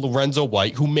before Lorenzo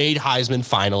White, who made Heisman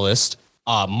finalist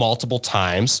multiple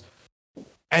times.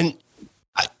 And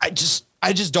I just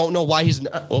don't know why he's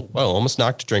not. Oh, almost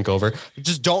knocked a drink over. I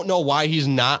just don't know why he's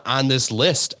not on this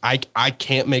list. I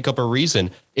can't make up a reason.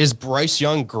 Is Bryce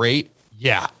Young great?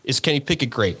 Yeah. Is Kenny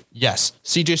Pickett great? Yes.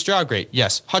 CJ Stroud great?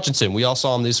 Yes. Hutchinson, we all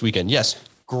saw him this weekend. Yes.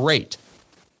 Great.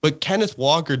 But Kenneth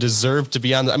Walker deserved to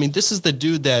be on. I mean, this is the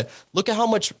dude that, look at how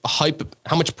much hype,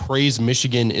 how much praise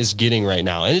Michigan is getting right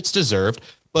now. And it's deserved,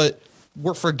 but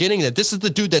we're forgetting that this is the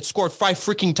dude that scored 5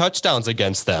 freaking touchdowns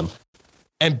against them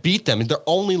and beat them. Their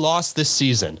only loss this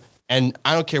season. And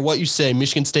I don't care what you say,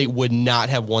 Michigan State would not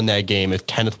have won that game if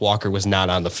Kenneth Walker was not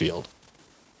on the field.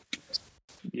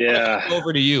 Yeah.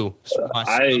 Over to you, my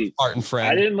Spartan friend.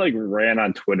 I didn't rant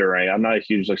on Twitter, right? I'm not a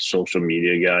huge social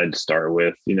media guy to start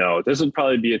with. This would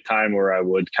probably be a time where I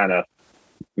would kind of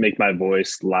make my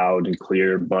voice loud and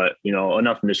clear, but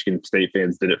enough Michigan State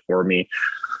fans did it for me.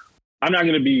 I'm not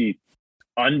going to be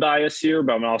unbiased here,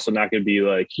 but I'm also not going to be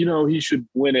like, he should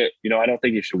win it. I don't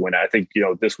think he should win it. I think,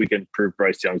 this weekend proved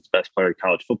Bryce Young's the best player in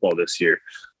college football this year.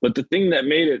 But the thing that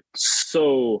made it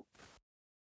so,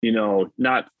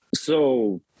 not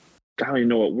so, I don't even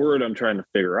know what word I'm trying to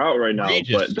figure out right now,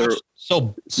 but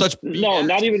no,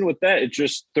 not even with that. It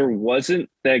just, there wasn't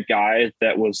that guy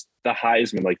that was the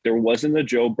Heisman. There wasn't a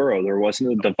Joe Burrow. There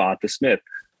wasn't a Devonta Smith.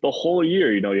 The whole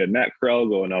year, you had Matt Corral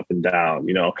going up and down.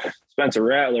 Spencer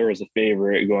Rattler was a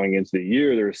favorite going into the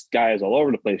year. There's guys all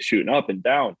over the place shooting up and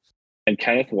down. And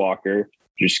Kenneth Walker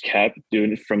just kept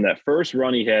doing it from that first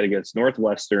run he had against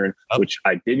Northwestern, which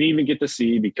I didn't even get to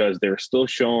see because they were still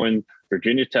showing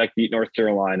Virginia Tech beat North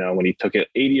Carolina when he took it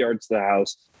 80 yards to the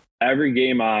house. Every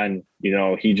game on,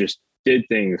 he just did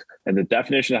things. And the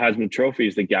definition of Heisman Trophy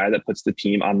is the guy that puts the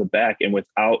team on the back. And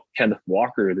without Kenneth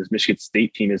Walker, this Michigan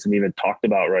State team isn't even talked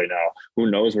about right now.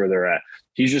 Who knows where they're at?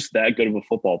 He's just that good of a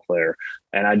football player.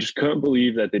 And I just couldn't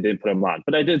believe that they didn't put him on.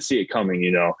 But I did see it coming,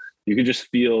 You could just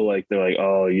feel like they're like,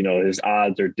 oh, his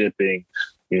odds are dipping.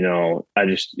 I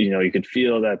just, you could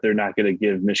feel that they're not going to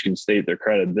give Michigan State their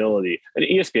credibility. And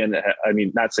ESPN, I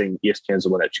mean, not saying ESPN is the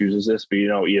one that chooses this, but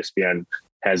ESPN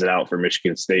has it out for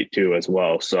Michigan State too as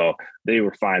well. So they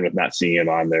were fine with not seeing him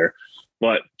on there.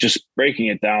 But just breaking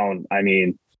it down, I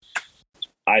mean,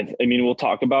 we'll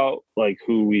talk about like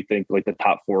who we think like the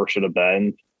top 4 should have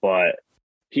been, but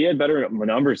he had better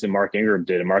numbers than Mark Ingram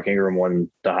did, and Mark Ingram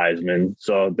won the Heisman.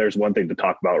 So there's one thing to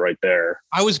talk about right there.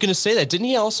 I was going to say that. Didn't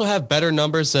he also have better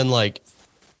numbers than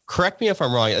correct me if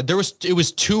I'm wrong. It was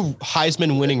 2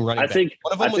 Heisman winning running backs.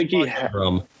 One of them was Mark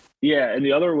Ingram. Yeah, and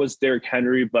the other was Derrick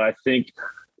Henry, but I think,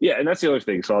 and that's the other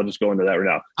thing. So I'll just go into that right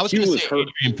now. I was going to say hurt.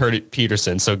 Adrian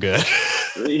Peterson, so good.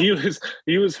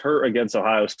 he was hurt against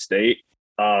Ohio State,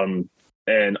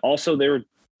 and also they were,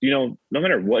 no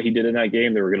matter what he did in that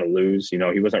game, they were going to lose. He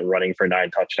wasn't running for 9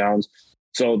 touchdowns,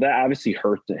 so that obviously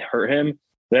hurt him.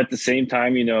 But at the same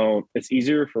time, it's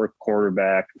easier for a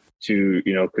quarterback to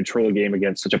control a game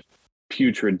against such a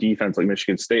putrid defense like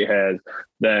Michigan State has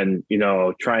than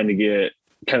trying to get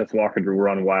Kenneth Walker to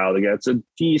run wild against a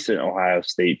decent Ohio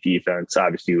State defense.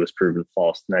 Obviously, it was proven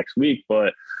false next week,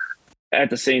 but at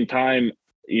the same time,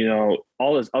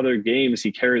 all his other games,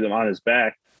 he carried them on his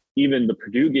back. Even the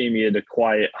Purdue game, he had a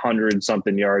quiet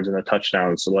 100-something yards and a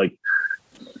touchdown. So,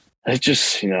 it's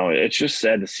just, it's just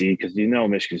sad to see because,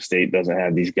 Michigan State doesn't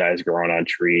have these guys growing on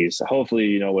trees.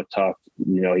 Hopefully, with Tuck,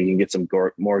 he can get some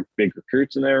more big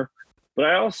recruits in there. But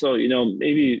I also,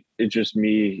 maybe it's just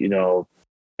me,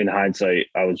 in hindsight,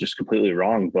 I was just completely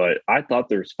wrong, but I thought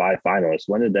there was 5 finalists.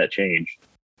 When did that change?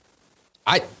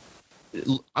 I'm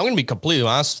going to be completely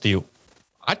honest with you.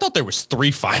 I thought there was 3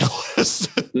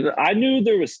 finalists. I knew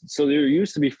there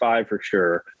used to be 5 for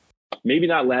sure. Maybe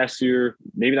not last year,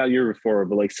 maybe not the year before,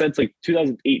 but since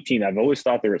 2018, I've always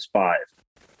thought there was 5.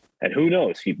 And who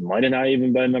knows? He might have not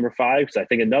even been number 5 because I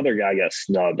think another guy got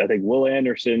snubbed. I think Will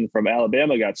Anderson from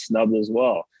Alabama got snubbed as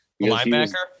well.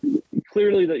 Linebacker?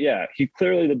 Clearly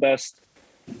the best.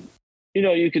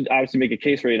 You could obviously make a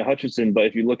case for Aiden Hutchinson, but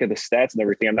if you look at the stats and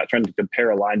everything, I'm not trying to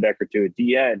compare a linebacker to a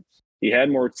DN. He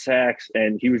had more sacks,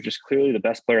 and he was just clearly the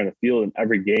best player in the field in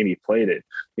every game he played it.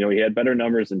 He had better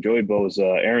numbers than Joey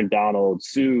Bosa, Aaron Donald,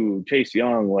 Sue, Chase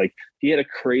Young. He had a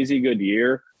crazy good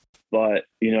year, but,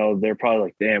 they're probably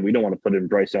like, damn, we don't want to put in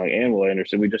Bryce Young and Will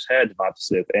Anderson. We just had Devonta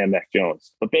Smith and Mac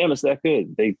Jones. But Bama's that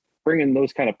good. They bring in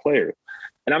those kind of players.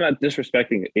 And I'm not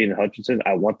disrespecting Aiden Hutchinson.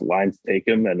 I want the Lions to take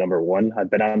him at number 1.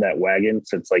 I've been on that wagon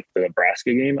since the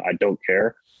Nebraska game. I don't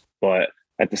care. But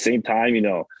at the same time,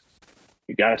 you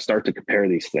got to start to compare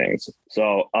these things.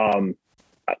 So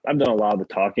I've done a lot of the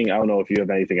talking. I don't know if you have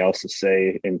anything else to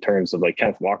say in terms of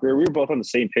Kenneth Walker. We were both on the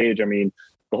same page. I mean,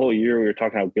 the whole year we were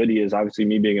talking how good he is. Obviously,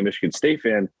 me being a Michigan State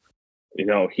fan,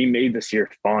 he made this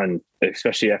year fun,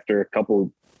 especially after a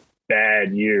couple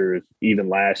bad years, even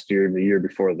last year and the year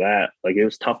before that. It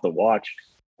was tough to watch.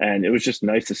 And it was just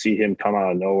nice to see him come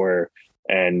out of nowhere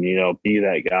and, be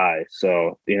that guy.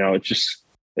 So,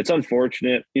 it's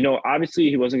unfortunate. Obviously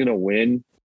he wasn't going to win.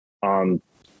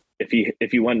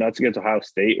 If he went nuts against Ohio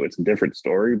State, it's a different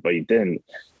story, but he didn't.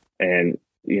 And,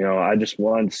 I just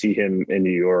wanted to see him in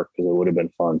New York because it would have been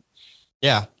fun.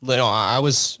 Yeah. I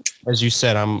was, as you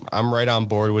said, I'm right on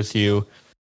board with you.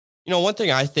 One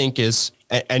thing I think is,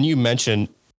 and you mentioned,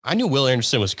 I knew Will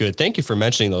Anderson was good. Thank you for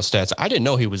mentioning those stats. I didn't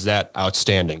know he was that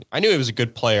outstanding. I knew he was a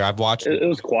good player. I've watched. It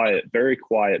was quiet, very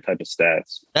quiet type of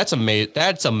stats. That's amazing.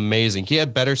 That's amazing. He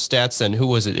had better stats than who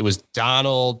was it? It was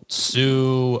Donald,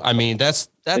 Sue. I mean, that's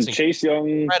and Chase Young.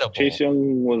 Incredible. Chase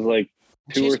Young was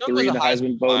 2 or 3 in the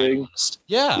Heisman voting.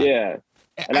 Yeah. Yeah.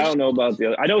 And I don't know about the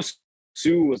other. I know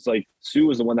Sue was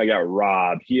the one that got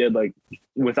robbed. He had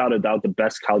without a doubt the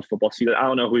best college football season. I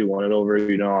don't know who he won it over.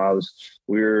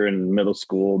 We were in middle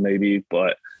school maybe,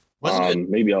 but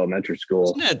maybe elementary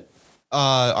school. Wasn't it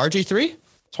RG3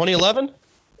 2011?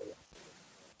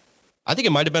 I think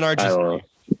it might have been RG3. I don't know.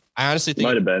 I honestly think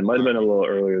might have been a little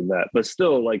earlier than that, but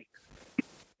still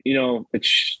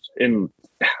it's in.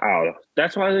 I don't know.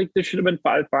 That's why there should have been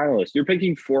 5 finalists. You're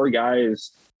picking 4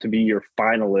 guys to be your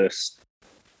finalists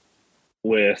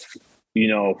with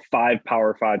 5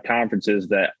 Power 5 conferences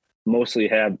that mostly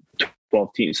have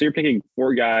 12 teams. So you're picking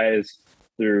 4 guys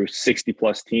through 60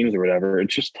 plus teams or whatever.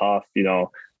 It's just tough,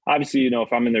 obviously,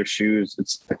 if I'm in their shoes,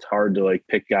 it's hard to like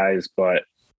pick guys, but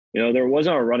there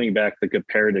wasn't a running back that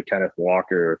compared to Kenneth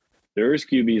Walker. There's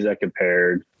QBs that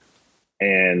compared,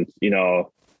 and,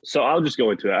 so I'll just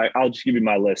go into it. I'll just give you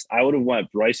my list. I would have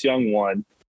went Bryce Young 1.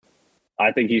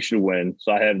 I think he should win.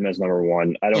 So I have him as number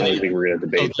 1. I don't really think we're going to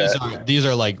debate that. These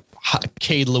are like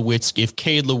Cade Lewitzki. If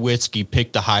Cade Lewitzki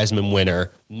picked the Heisman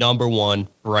winner, number 1,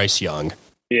 Bryce Young.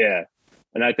 Yeah.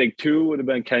 And I think 2 would have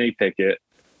been Kenny Pickett.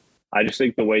 I just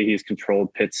think the way he's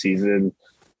controlled Pitt's season,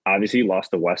 obviously he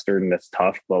lost to Western, and that's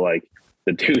tough, but like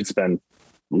the dude's been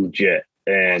legit.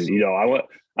 And,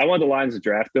 I want the Lions to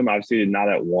draft him, obviously not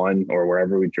at 1 or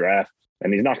wherever we draft.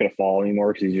 And he's not going to fall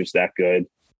anymore because he's just that good.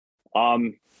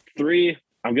 3,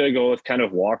 I'm going to go with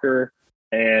Kenneth Walker.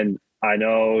 And I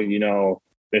know,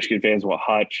 Michigan fans want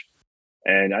Hutch.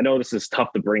 And I know this is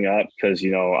tough to bring up because,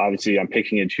 obviously I'm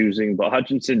picking and choosing, but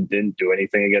Hutchinson didn't do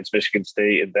anything against Michigan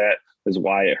State. And that is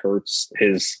why it hurts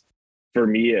for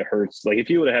me, it hurts. Like if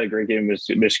he would have had a great game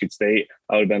in Michigan State,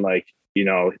 I would have been like,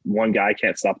 one guy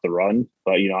can't stop the run.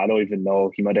 But, I don't even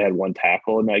know. He might have had 1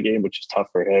 tackle in that game, which is tough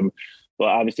for him. But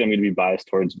obviously I'm going to be biased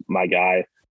towards my guy.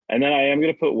 And then I am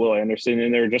going to put Will Anderson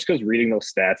in there just because reading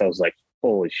those stats, I was like,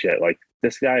 holy shit, like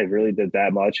this guy really did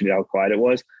that much and how quiet it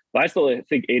was. But I still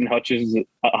think Aiden Hutchinson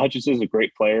is a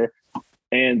great player.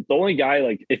 And the only guy,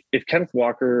 like if Kenneth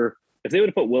Walker, if they would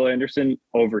have put Will Anderson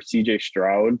over CJ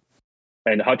Stroud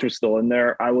and Hutch was still in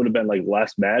there, I would have been like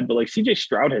less mad. But like CJ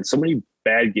Stroud had so many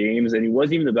bad games and he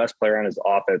wasn't even the best player on his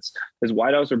offense. His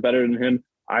wideouts are better than him.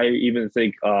 I even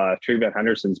think TreVeyon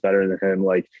Henderson's better than him,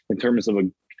 like in terms of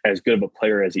as good of a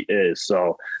player as he is.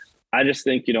 So I just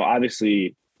think,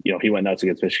 obviously, he went nuts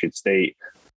against Michigan State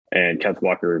and Kenneth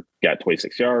Walker got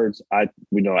 26 yards.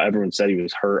 We know everyone said he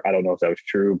was hurt. I don't know if that was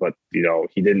true, but, he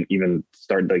didn't even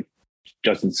start. Like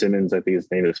Justin Simmons, I think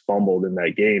his name is, fumbled in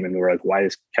that game. And we're like, why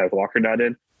is Kenneth Walker not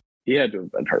in? He had to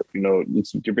have been hurt.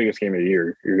 It's your biggest game of the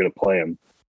year. You're going to play him.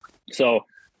 So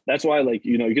that's why, like,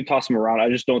 you could toss him around. I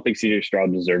just don't think CJ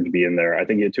Stroud deserved to be in there. I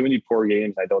think he had too many poor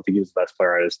games. I don't think he was the best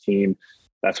player on his team.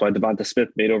 That's why Devonta Smith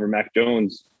made over Mac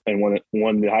Jones and won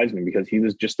the Heisman, because he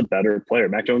was just a better player.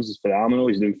 Mac Jones is phenomenal.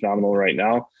 He's doing phenomenal right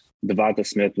now. Devonta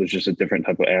Smith was just a different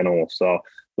type of animal. So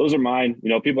those are mine.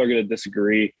 People are going to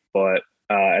disagree, but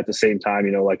at the same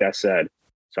time, like I said,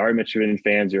 sorry, Michigan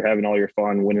fans, you're having all your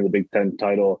fun winning the Big Ten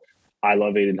title. I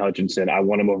love Aiden Hutchinson. I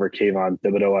want him over Kayvon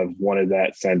Thibodeau. I've wanted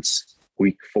that since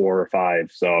week 4 or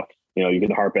 5. So, you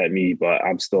can harp at me, but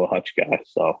I'm still a Hutch guy.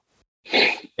 So.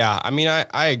 Yeah, I mean,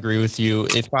 I agree with you.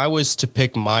 If I was to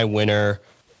pick my winner,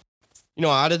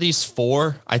 out of these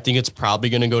 4, I think it's probably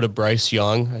going to go to Bryce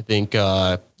Young. I think,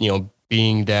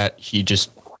 being that he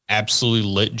just absolutely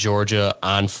lit Georgia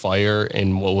on fire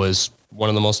in what was one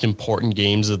of the most important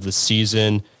games of the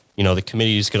season. The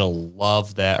committee is going to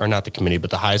love that, or not the committee, but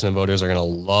the Heisman voters are going to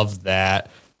love that.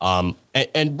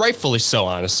 And rightfully so,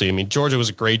 honestly. I mean, Georgia was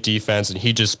a great defense, and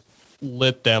he just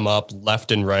lit them up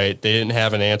left and right. They didn't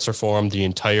have an answer for him the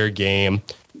entire game.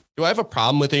 Do I have a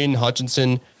problem with Aiden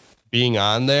Hutchinson being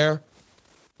on there?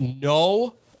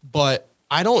 No, but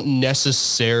I don't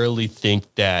necessarily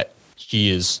think that he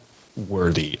is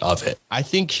worthy of it. I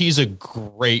think he's a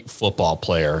great football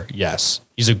player. Yes,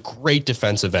 he's a great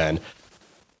defensive end.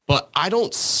 But I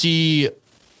don't see,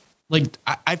 like,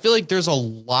 I feel like there's a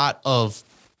lot of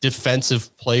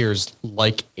defensive players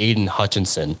like Aiden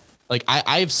Hutchinson. Like,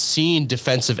 I've seen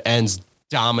defensive ends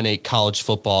dominate college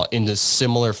football in a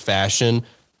similar fashion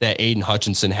that Aiden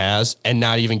Hutchinson has and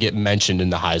not even get mentioned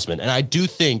in the Heisman. And I do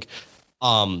think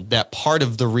that part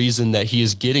of the reason that he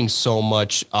is getting so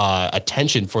much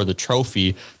attention for the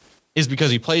trophy is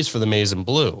because he plays for the Maize and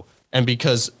Blue. And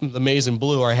because the Maize and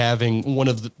Blue are having one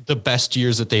of the best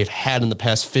years that they've had in the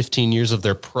past 15 years of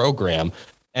their program.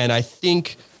 And I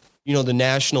think, the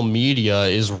national media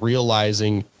is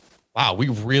realizing, wow, we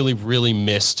really, really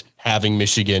missed having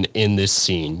Michigan in this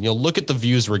scene. Look at the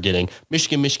views we're getting.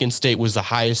 Michigan State was the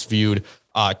highest viewed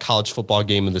college football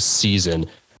game of the season.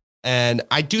 And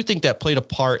I do think that played a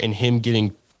part in him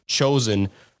getting chosen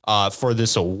for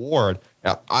this award.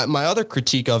 Now, my other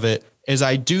critique of it is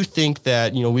I do think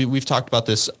that, we've talked about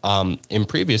this in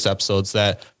previous episodes,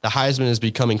 that the Heisman is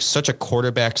becoming such a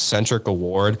quarterback-centric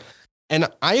award. And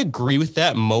I agree with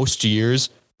that most years.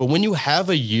 But when you have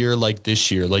a year like this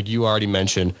year, like you already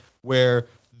mentioned, where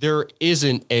there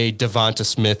isn't a Devonta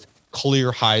Smith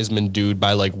clear Heisman dude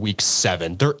by like week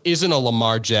 7, there isn't a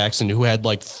Lamar Jackson who had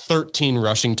like 13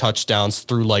 rushing touchdowns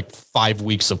through like 5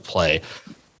 weeks of play.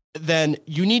 then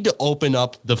you need to open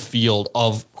up the field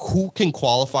of who can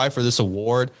qualify for this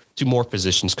award to more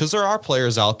positions. Because there are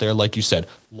players out there, like you said,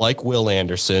 like Will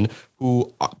Anderson,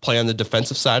 who play on the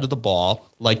defensive side of the ball,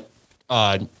 like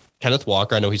Kenneth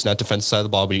Walker. I know he's not defensive side of the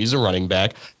ball, but he's a running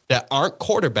back, that aren't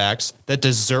quarterbacks that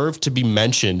deserve to be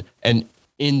mentioned and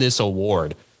in this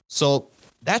award. So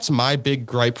that's my big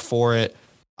gripe for it.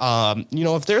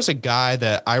 If there's a guy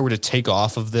that I were to take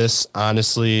off of this,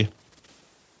 honestly,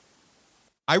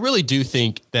 I really do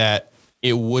think that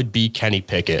it would be Kenny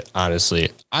Pickett,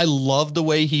 honestly. I love the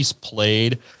way he's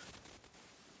played,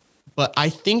 but I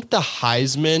think the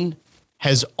Heisman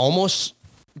has almost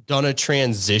done a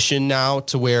transition now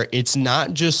to where it's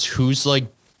not just who's like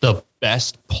the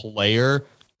best player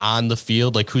on the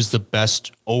field, like who's the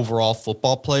best overall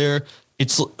football player.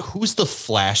 It's who's the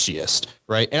flashiest,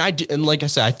 right? And like I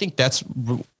said, I think that's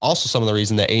also some of the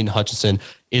reason that Aiden Hutchinson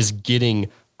is getting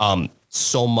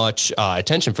so much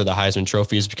attention for the Heisman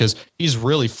Trophy is because he's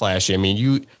really flashy. I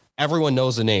mean, everyone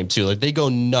knows the name too. Like they go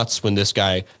nuts when this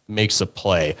guy makes a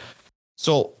play.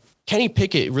 So Kenny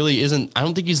Pickett really isn't, I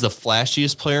don't think he's the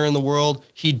flashiest player in the world.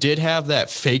 He did have that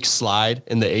fake slide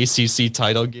in the ACC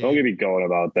title game. Don't get me going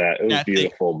about that. It was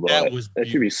beautiful, but it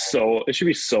should be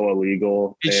so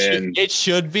illegal. It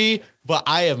should be, but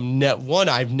I've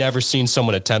never seen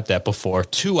someone attempt that before.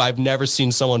 Two, I've never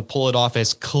seen someone pull it off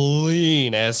as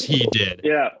clean as he did.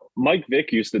 Yeah. Mike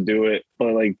Vick used to do it,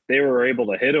 but like they were able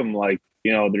to hit him like,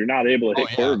 they're not able to hit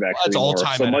quarterbacks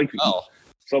anymore.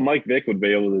 So Mike Vick would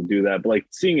be able to do that. But like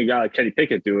seeing a guy like Kenny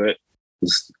Pickett do it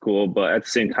is cool. But at the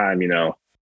same time,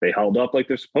 they held up like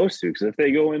they're supposed to. Because if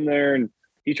they go in there and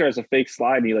he tries a fake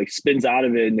slide and he like spins out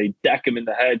of it and they deck him in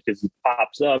the head because he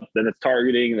pops up, then it's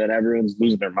targeting and then everyone's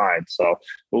losing their mind. So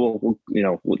we'll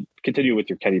continue with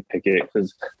your Kenny Pickett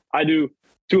because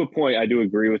to a point, I do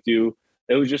agree with you.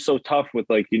 It was just so tough with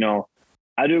I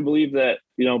do believe that,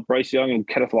 Bryce Young and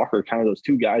Kenneth Walker are kind of those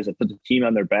two guys that put the team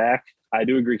on their back. I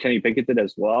do agree Kenny Pickett did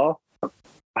as well.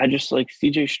 I just like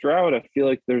CJ Stroud. I feel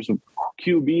like there's a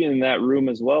QB in that room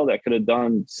as well that could have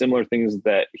done similar things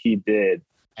that he did.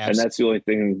 Absolutely. And that's the only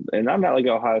thing. And I'm not like an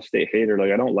Ohio State hater.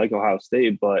 Like I don't like Ohio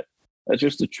State, but that's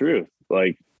just the truth.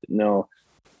 Like, no,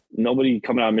 nobody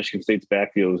coming out of Michigan State's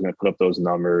backfield is going to put up those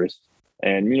numbers.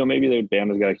 And, maybe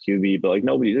Bama's got a QB, but like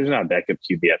there's not a backup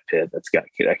QB at Pitt that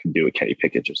can do what Kenny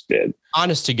Pickett just did.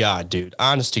 Honest to God, dude.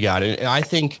 Honest to God. And I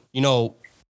think,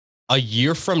 a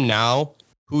year from now,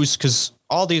 because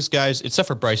all these guys, except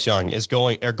for Bryce Young,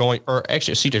 or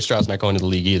actually CJ Stroud's not going to the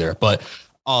league either. But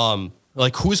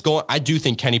who's going? I do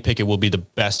think Kenny Pickett will be the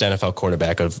best NFL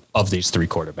quarterback of these three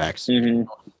quarterbacks. Mm-hmm.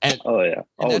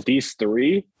 And, these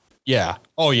three? Yeah.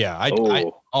 Oh yeah. I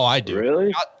do.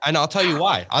 Really? And I'll tell you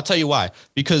why.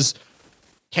 Because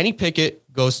Kenny Pickett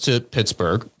goes to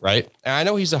Pittsburgh, right? And I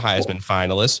know he's a Heisman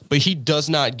finalist, but he does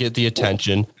not get the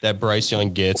attention that Bryce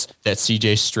Young gets, that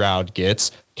CJ Stroud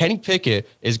gets. Kenny Pickett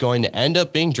is going to end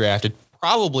up being drafted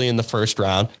probably in the first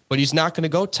round, but he's not going to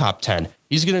go top 10.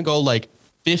 He's going to go like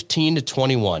 15 to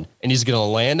 21, and he's going to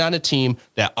land on a team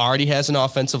that already has an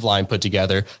offensive line put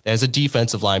together, that has a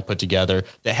defensive line put together,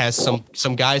 that has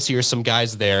some guys here, some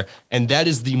guys there, and that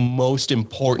is the most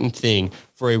important thing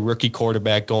for a rookie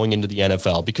quarterback going into the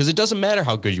NFL, because it doesn't matter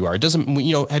how good you are. It doesn't,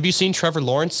 have you seen Trevor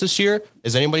Lawrence this year?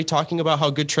 Is anybody talking about how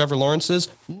good Trevor Lawrence is?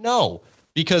 No,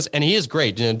 and he is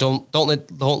great. Don't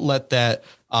let that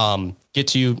get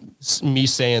to me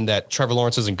saying that Trevor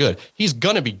Lawrence isn't good. He's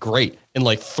going to be great in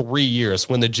like 3 years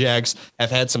when the Jags have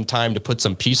had some time to put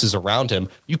some pieces around him.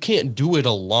 You can't do it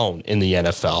alone in the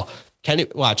NFL.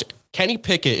 Kenny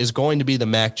Pickett is going to be the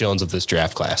Mac Jones of this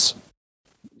draft class.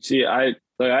 See, I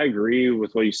agree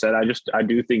with what you said. I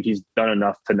do think he's done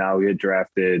enough to now get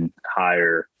drafted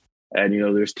higher. And,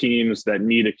 there's teams that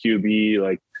need a QB.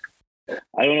 Like,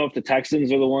 I don't know if the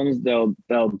Texans are the ones they'll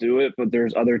do it, but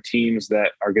there's other teams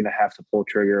that are going to have to pull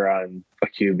trigger on a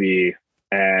QB.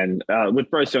 And with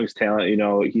Bryce Young's talent,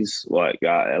 he's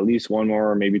got at least one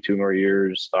more, maybe 2 more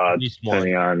years,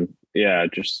 depending on,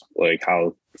 just like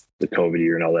how the COVID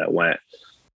year and all that went.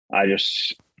 I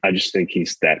just think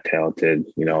he's that talented.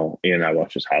 Ian and I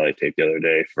watched his highlight tape the other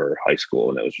day for high school,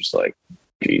 and it was just like,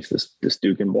 geez, this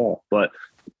dude can ball. But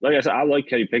like I said, I like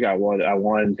Kenny Pickett. I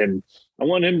wanted him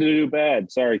to do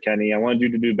bad. Sorry, Kenny. I wanted you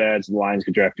to do bad so the Lions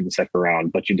could draft you in the second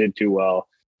round, but you did too well.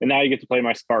 And now you get to play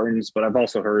my Spartans, but I've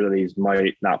also heard that he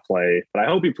might not play. But I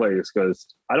hope he plays because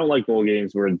I don't like bowl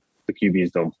games where the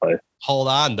QBs don't play. Hold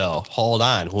on, though. Hold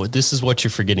on. Well, this is what you're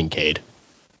forgetting, Cade.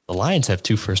 The Lions have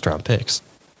 2 first-round picks.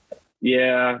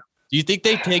 Yeah. Do you think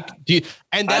they take?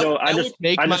 I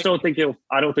don't think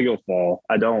it'll fall.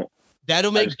 I don't. That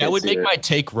would make my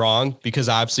take wrong, because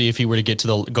obviously if he were to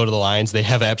go to the Lions, they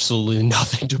have absolutely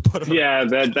nothing to put on. Yeah,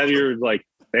 that you're like,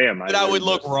 damn. That would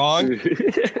look wrong.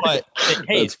 But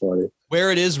hey, that's funny.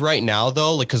 Where it is right now,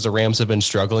 though, like, because the Rams have been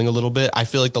struggling a little bit, I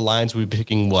feel like the Lions would be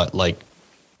picking what, like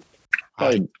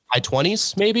high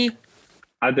 20s, maybe.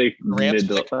 I think mid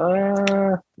to low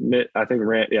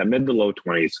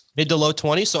 20s. Mid to low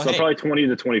 20s. So hey, probably 20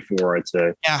 to 24, I'd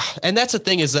say. Yeah, and that's the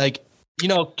thing is, like,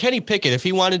 Kenny Pickett, if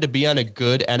he wanted to be on a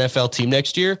good NFL team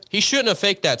next year, he shouldn't have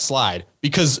faked that slide,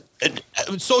 because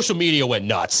social media went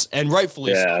nuts, and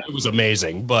rightfully so. It was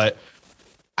amazing. But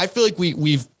I feel like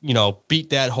we've beat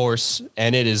that horse,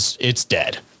 and it's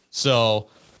dead. So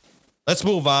let's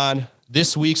move on.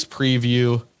 This week's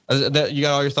preview. You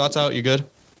got all your thoughts out? You good?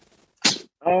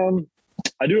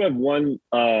 I do have one.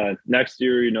 Next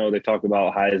year, they talk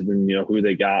about Heisman. Who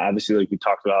they got. Obviously, like you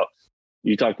talked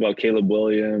about Caleb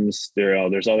Williams.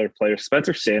 There's other players.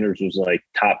 Spencer Sanders was like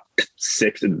top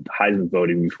 6 in Heisman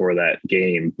voting before that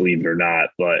game, believe it or not.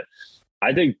 But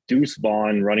I think Deuce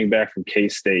Vaughn, running back from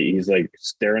K-State, he's like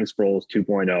Darren Sproles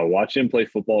 2.0. Watching him play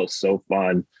football is so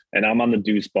fun. And I'm on the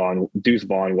Deuce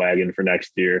Vaughn wagon for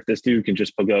next year. If this dude can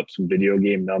just pick up some video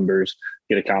game numbers,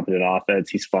 get a competent offense,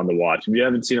 he's fun to watch. If you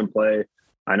haven't seen him play,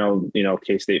 I know,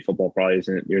 K-State football probably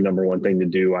isn't your number one thing to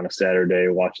do on a Saturday,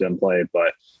 watch them play,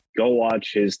 but go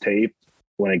watch his tape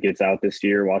when it gets out this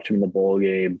year. Watch him in the bowl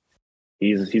game.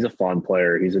 He's a fun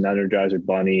player. He's an Energizer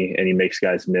bunny, and he makes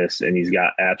guys miss, and he's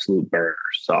got absolute burners.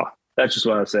 So that's just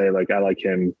what I say. Like, I like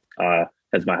him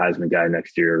as my Heisman guy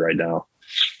next year right now.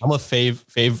 I'm a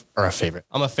favorite.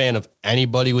 I'm a fan of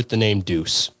anybody with the name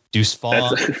Deuce. Deuce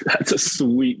Vaughn. That's a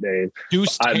sweet name.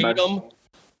 Deuce Tatum.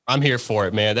 I'm here for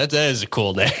it, man. That is a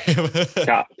cool name.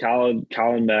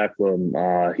 Colin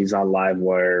Macklin, he's on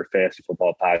Livewire Fantasy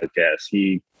Football Podcast.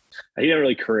 He didn't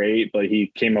really create, but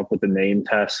he came up with the name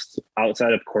test.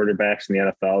 Outside of quarterbacks in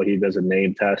the NFL, he does a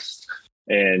name test,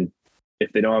 and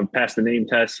if they don't pass the name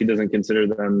test, he doesn't consider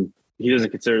that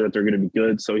they're going to be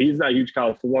good. So he's not a huge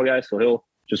college football guy, so he'll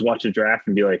just watch the draft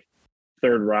and be like,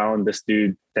 3rd round, this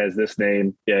dude has this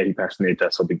name. Yeah, he passed the name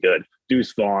test, he'll be good.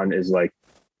 Deuce Vaughn is like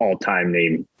all-time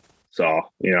name. So,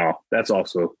 that's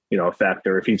also, a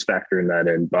factor if he's factoring that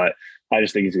in. But I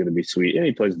just think he's going to be sweet. And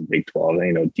he plays in the Big 12.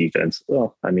 Ain't no defense.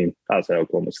 Well, I mean, outside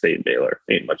Oklahoma State and Baylor,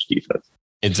 ain't much defense.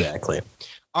 Exactly.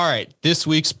 All right. This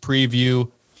week's preview,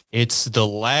 it's the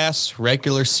last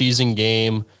regular season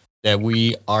game that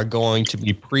we are going to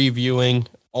be previewing.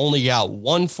 Only got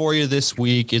one for you this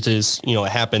week. It is, it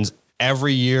happens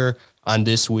every year on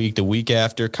this week, the week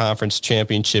after conference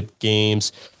championship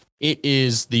games. It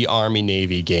is the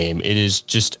Army-Navy game. It is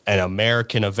just an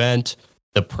American event.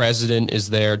 The president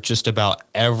is there just about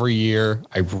every year.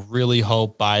 I really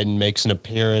hope Biden makes an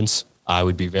appearance. I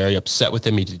would be very upset with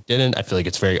him if he didn't. I feel like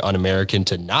it's very un-American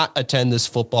to not attend this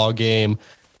football game.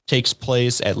 Takes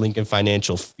place at Lincoln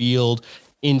Financial Field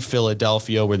in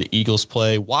Philadelphia, where the Eagles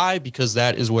play. Why? Because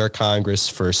that is where Congress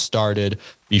first started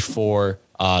before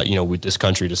this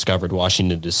country discovered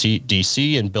Washington,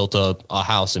 D.C. and built a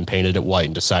house and painted it white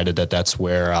and decided that that's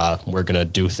where we're going to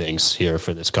do things here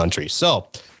for this country. So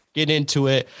get into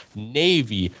it.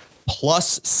 Navy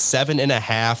plus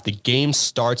 7.5. The game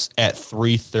starts at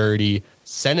 3:30.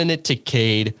 Sending it to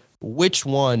Cade. Which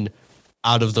one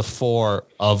out of the 4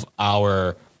 of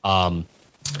our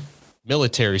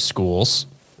military schools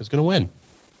is going to win?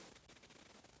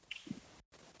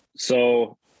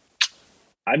 So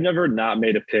I've never not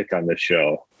made a pick on this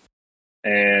show.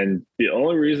 And the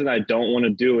only reason I don't want to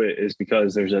do it is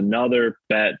because there's another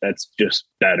bet that's just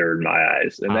better in my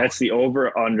eyes. And that's the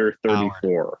over under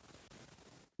 34.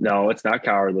 No, it's not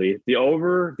cowardly. The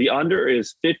under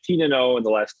is 15-0 in the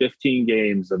last 15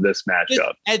 games of this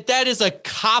matchup. And that is a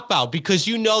cop out, because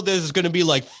there's going to be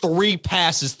like 3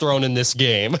 passes thrown in this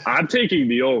game. I'm taking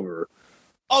the over.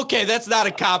 Okay, that's not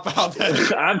a cop-out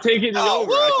then. I'm taking the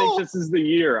over. I think this is the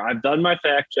year. I've done my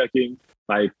fact-checking,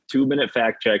 my 2-minute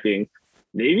fact-checking.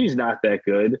 Navy's not that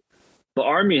good. The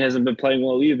Army hasn't been playing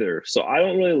well either, so I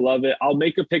don't really love it. I'll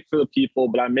make a pick for the people,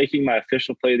 but I'm making my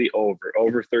official play the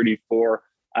over 34.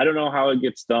 I don't know how it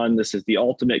gets done. This is the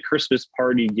ultimate Christmas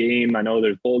party game. I know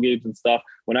there's bowl games and stuff.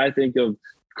 When I think of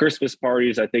Christmas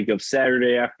parties, I think of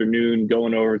Saturday afternoon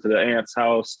going over to the aunt's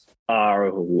house.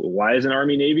 Why isn't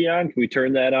Army Navy on? Can we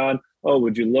turn that on? Oh,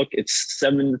 would you look? It's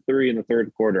 7-3 in the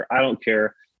 3rd quarter. I don't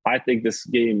care. I think this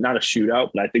game, not a shootout,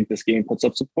 but I think this game puts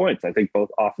up some points. I think both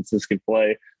offenses can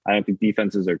play. I don't think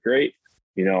defenses are great.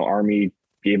 Army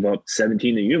gave up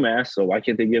 17 to UMass, so why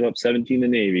can't they give up 17 to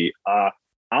Navy?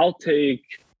 I'll take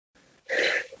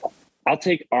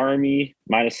Army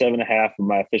minus 7.5, and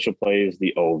my official play is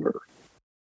the over.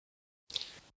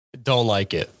 Don't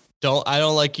like it. I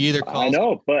don't like either calls. I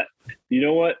know, but you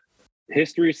know what?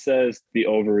 History says the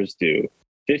over is due.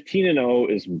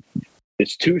 15-0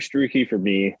 it's too streaky for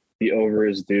me. The over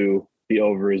is due. The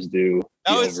over is due.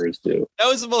 Over is due. That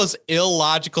was the most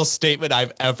illogical statement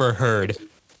I've ever heard.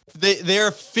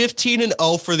 They're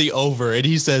 15-0 for the over, and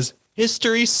he says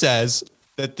history says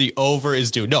that the over is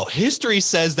due. No, history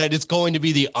says that it's going to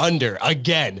be the under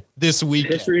again this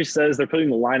weekend. History says they're putting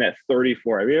the line at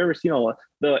 34. Have you ever seen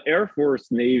the Air Force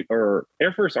Navy or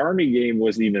Air Force Army game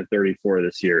wasn't even 34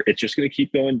 this year? It's just going to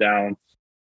keep going down.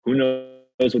 Who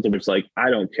knows what the it's like?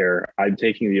 I don't care. I'm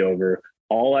taking the over.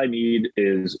 All I need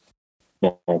is,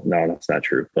 well, no, that's not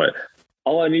true. But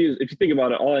all I need is, if you think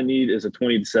about it, all I need is a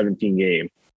 20-17 game.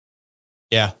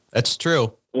 Yeah, that's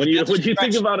true. When you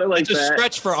think about it like that, it's a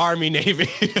stretch for Army Navy.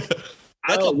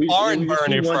 That's a barn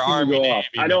burner for Army Navy.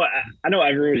 I know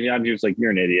everyone on here is like,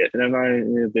 you're an idiot.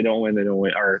 And if they don't win, they don't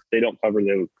win, or they don't cover,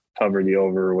 they cover the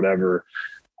over or whatever.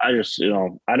 I just,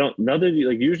 I don't know that,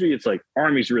 like, usually it's like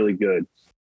Army's really good,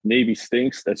 Navy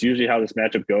stinks. That's usually how this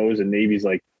matchup goes. And Navy's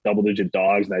like double-digit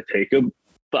dogs, and I take them.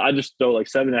 But I just throw like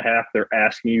 7.5. They're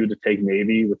asking you to take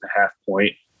Navy with a half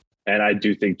point. And I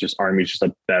do think just Army's just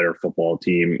a better football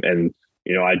team. And,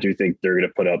 I do think they're going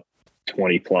to put up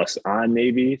 20 plus on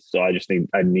Navy. So I just think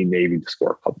I need Navy to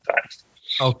score a couple times.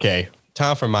 Okay.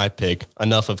 Time for my pick.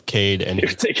 Enough of Cade. And you're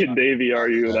taking Navy, are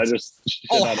you? And I just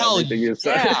hell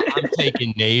yeah, I'm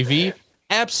taking Navy.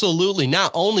 Absolutely.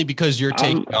 Not only because you're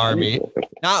taking Army,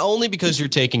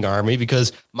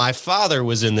 because my father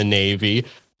was in the Navy.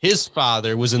 His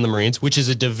father was in the Marines, which is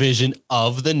a division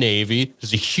of the Navy.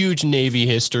 There's a huge Navy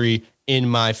history in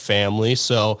my family.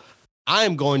 So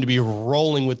I'm going to be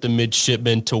rolling with the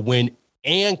midshipmen to win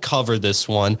and cover this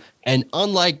one. And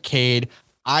unlike Cade,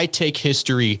 I take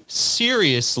history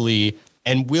seriously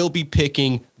and will be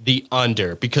picking the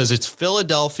under because it's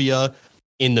Philadelphia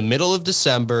in the middle of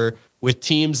December with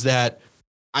teams that,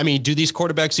 do these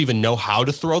quarterbacks even know how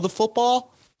to throw the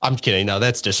football? I'm kidding. No,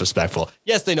 that's disrespectful.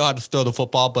 Yes, they know how to throw the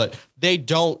football, but they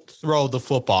don't throw the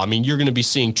football. You're going to be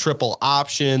seeing triple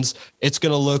options. It's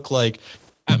going to look like,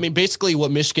 basically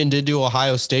what Michigan did to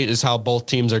Ohio State is how both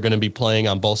teams are going to be playing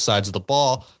on both sides of the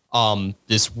ball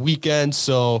this weekend.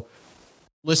 So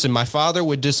listen, my father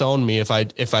would disown me if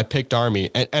I picked Army,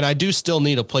 and I do still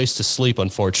need a place to sleep,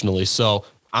 unfortunately. So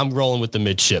I'm rolling with the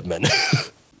midshipmen.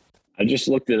 I just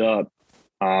looked it up.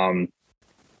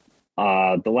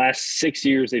 The last 6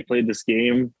 years they played this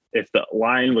game, if the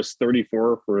line was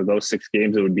 34 for those 6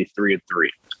 games, it would be 3-3.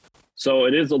 So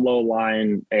it is a low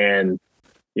line, and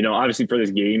obviously for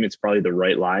this game, it's probably the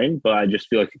right line, but I just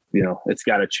feel like it's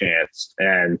got a chance.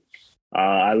 And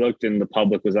I looked, and the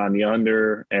public was on the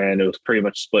under, and it was pretty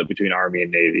much split between Army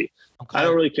and Navy. Okay. I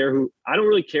don't really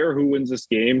care who wins this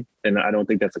game, and I don't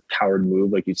think that's a coward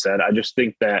move, like you said. I just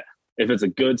think that if it's a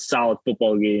good, solid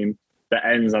football game that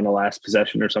ends on the last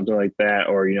possession or something like that,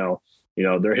 or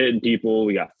they're hitting people,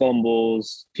 we got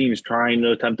fumbles, teams trying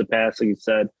to attempt to pass, like you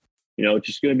said, it's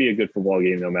just going to be a good football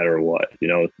game no matter what.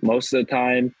 Most of the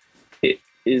time it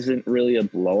isn't really a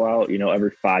blowout.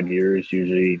 Every 5 years,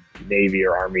 usually Navy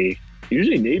or Army.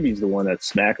 Usually Navy's the one that's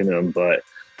smacking them, but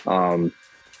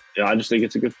I just think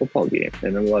it's a good football game.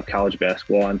 And then we'll have college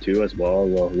basketball on too as well, a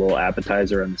little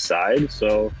appetizer on the side.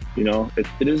 So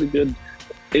it is a good.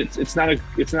 It's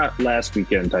not last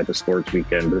weekend type of sports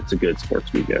weekend, but it's a good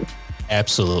sports weekend.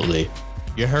 Absolutely.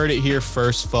 You heard it here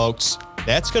first, folks.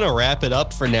 That's going to wrap it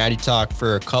up for Natty Talk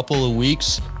for a couple of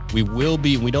weeks. We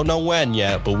don't know when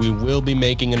yet, but we will be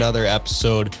making another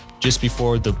episode just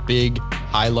before the big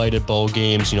highlighted bowl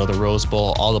games, the Rose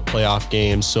Bowl, all the playoff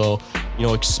games. So,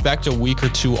 expect a week or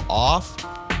two off.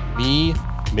 Me,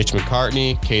 Mitch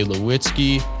McCartney, Cade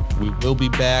Lewitzki, we will be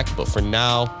back. But for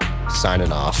now,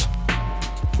 signing off.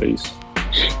 Peace.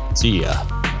 See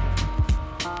ya.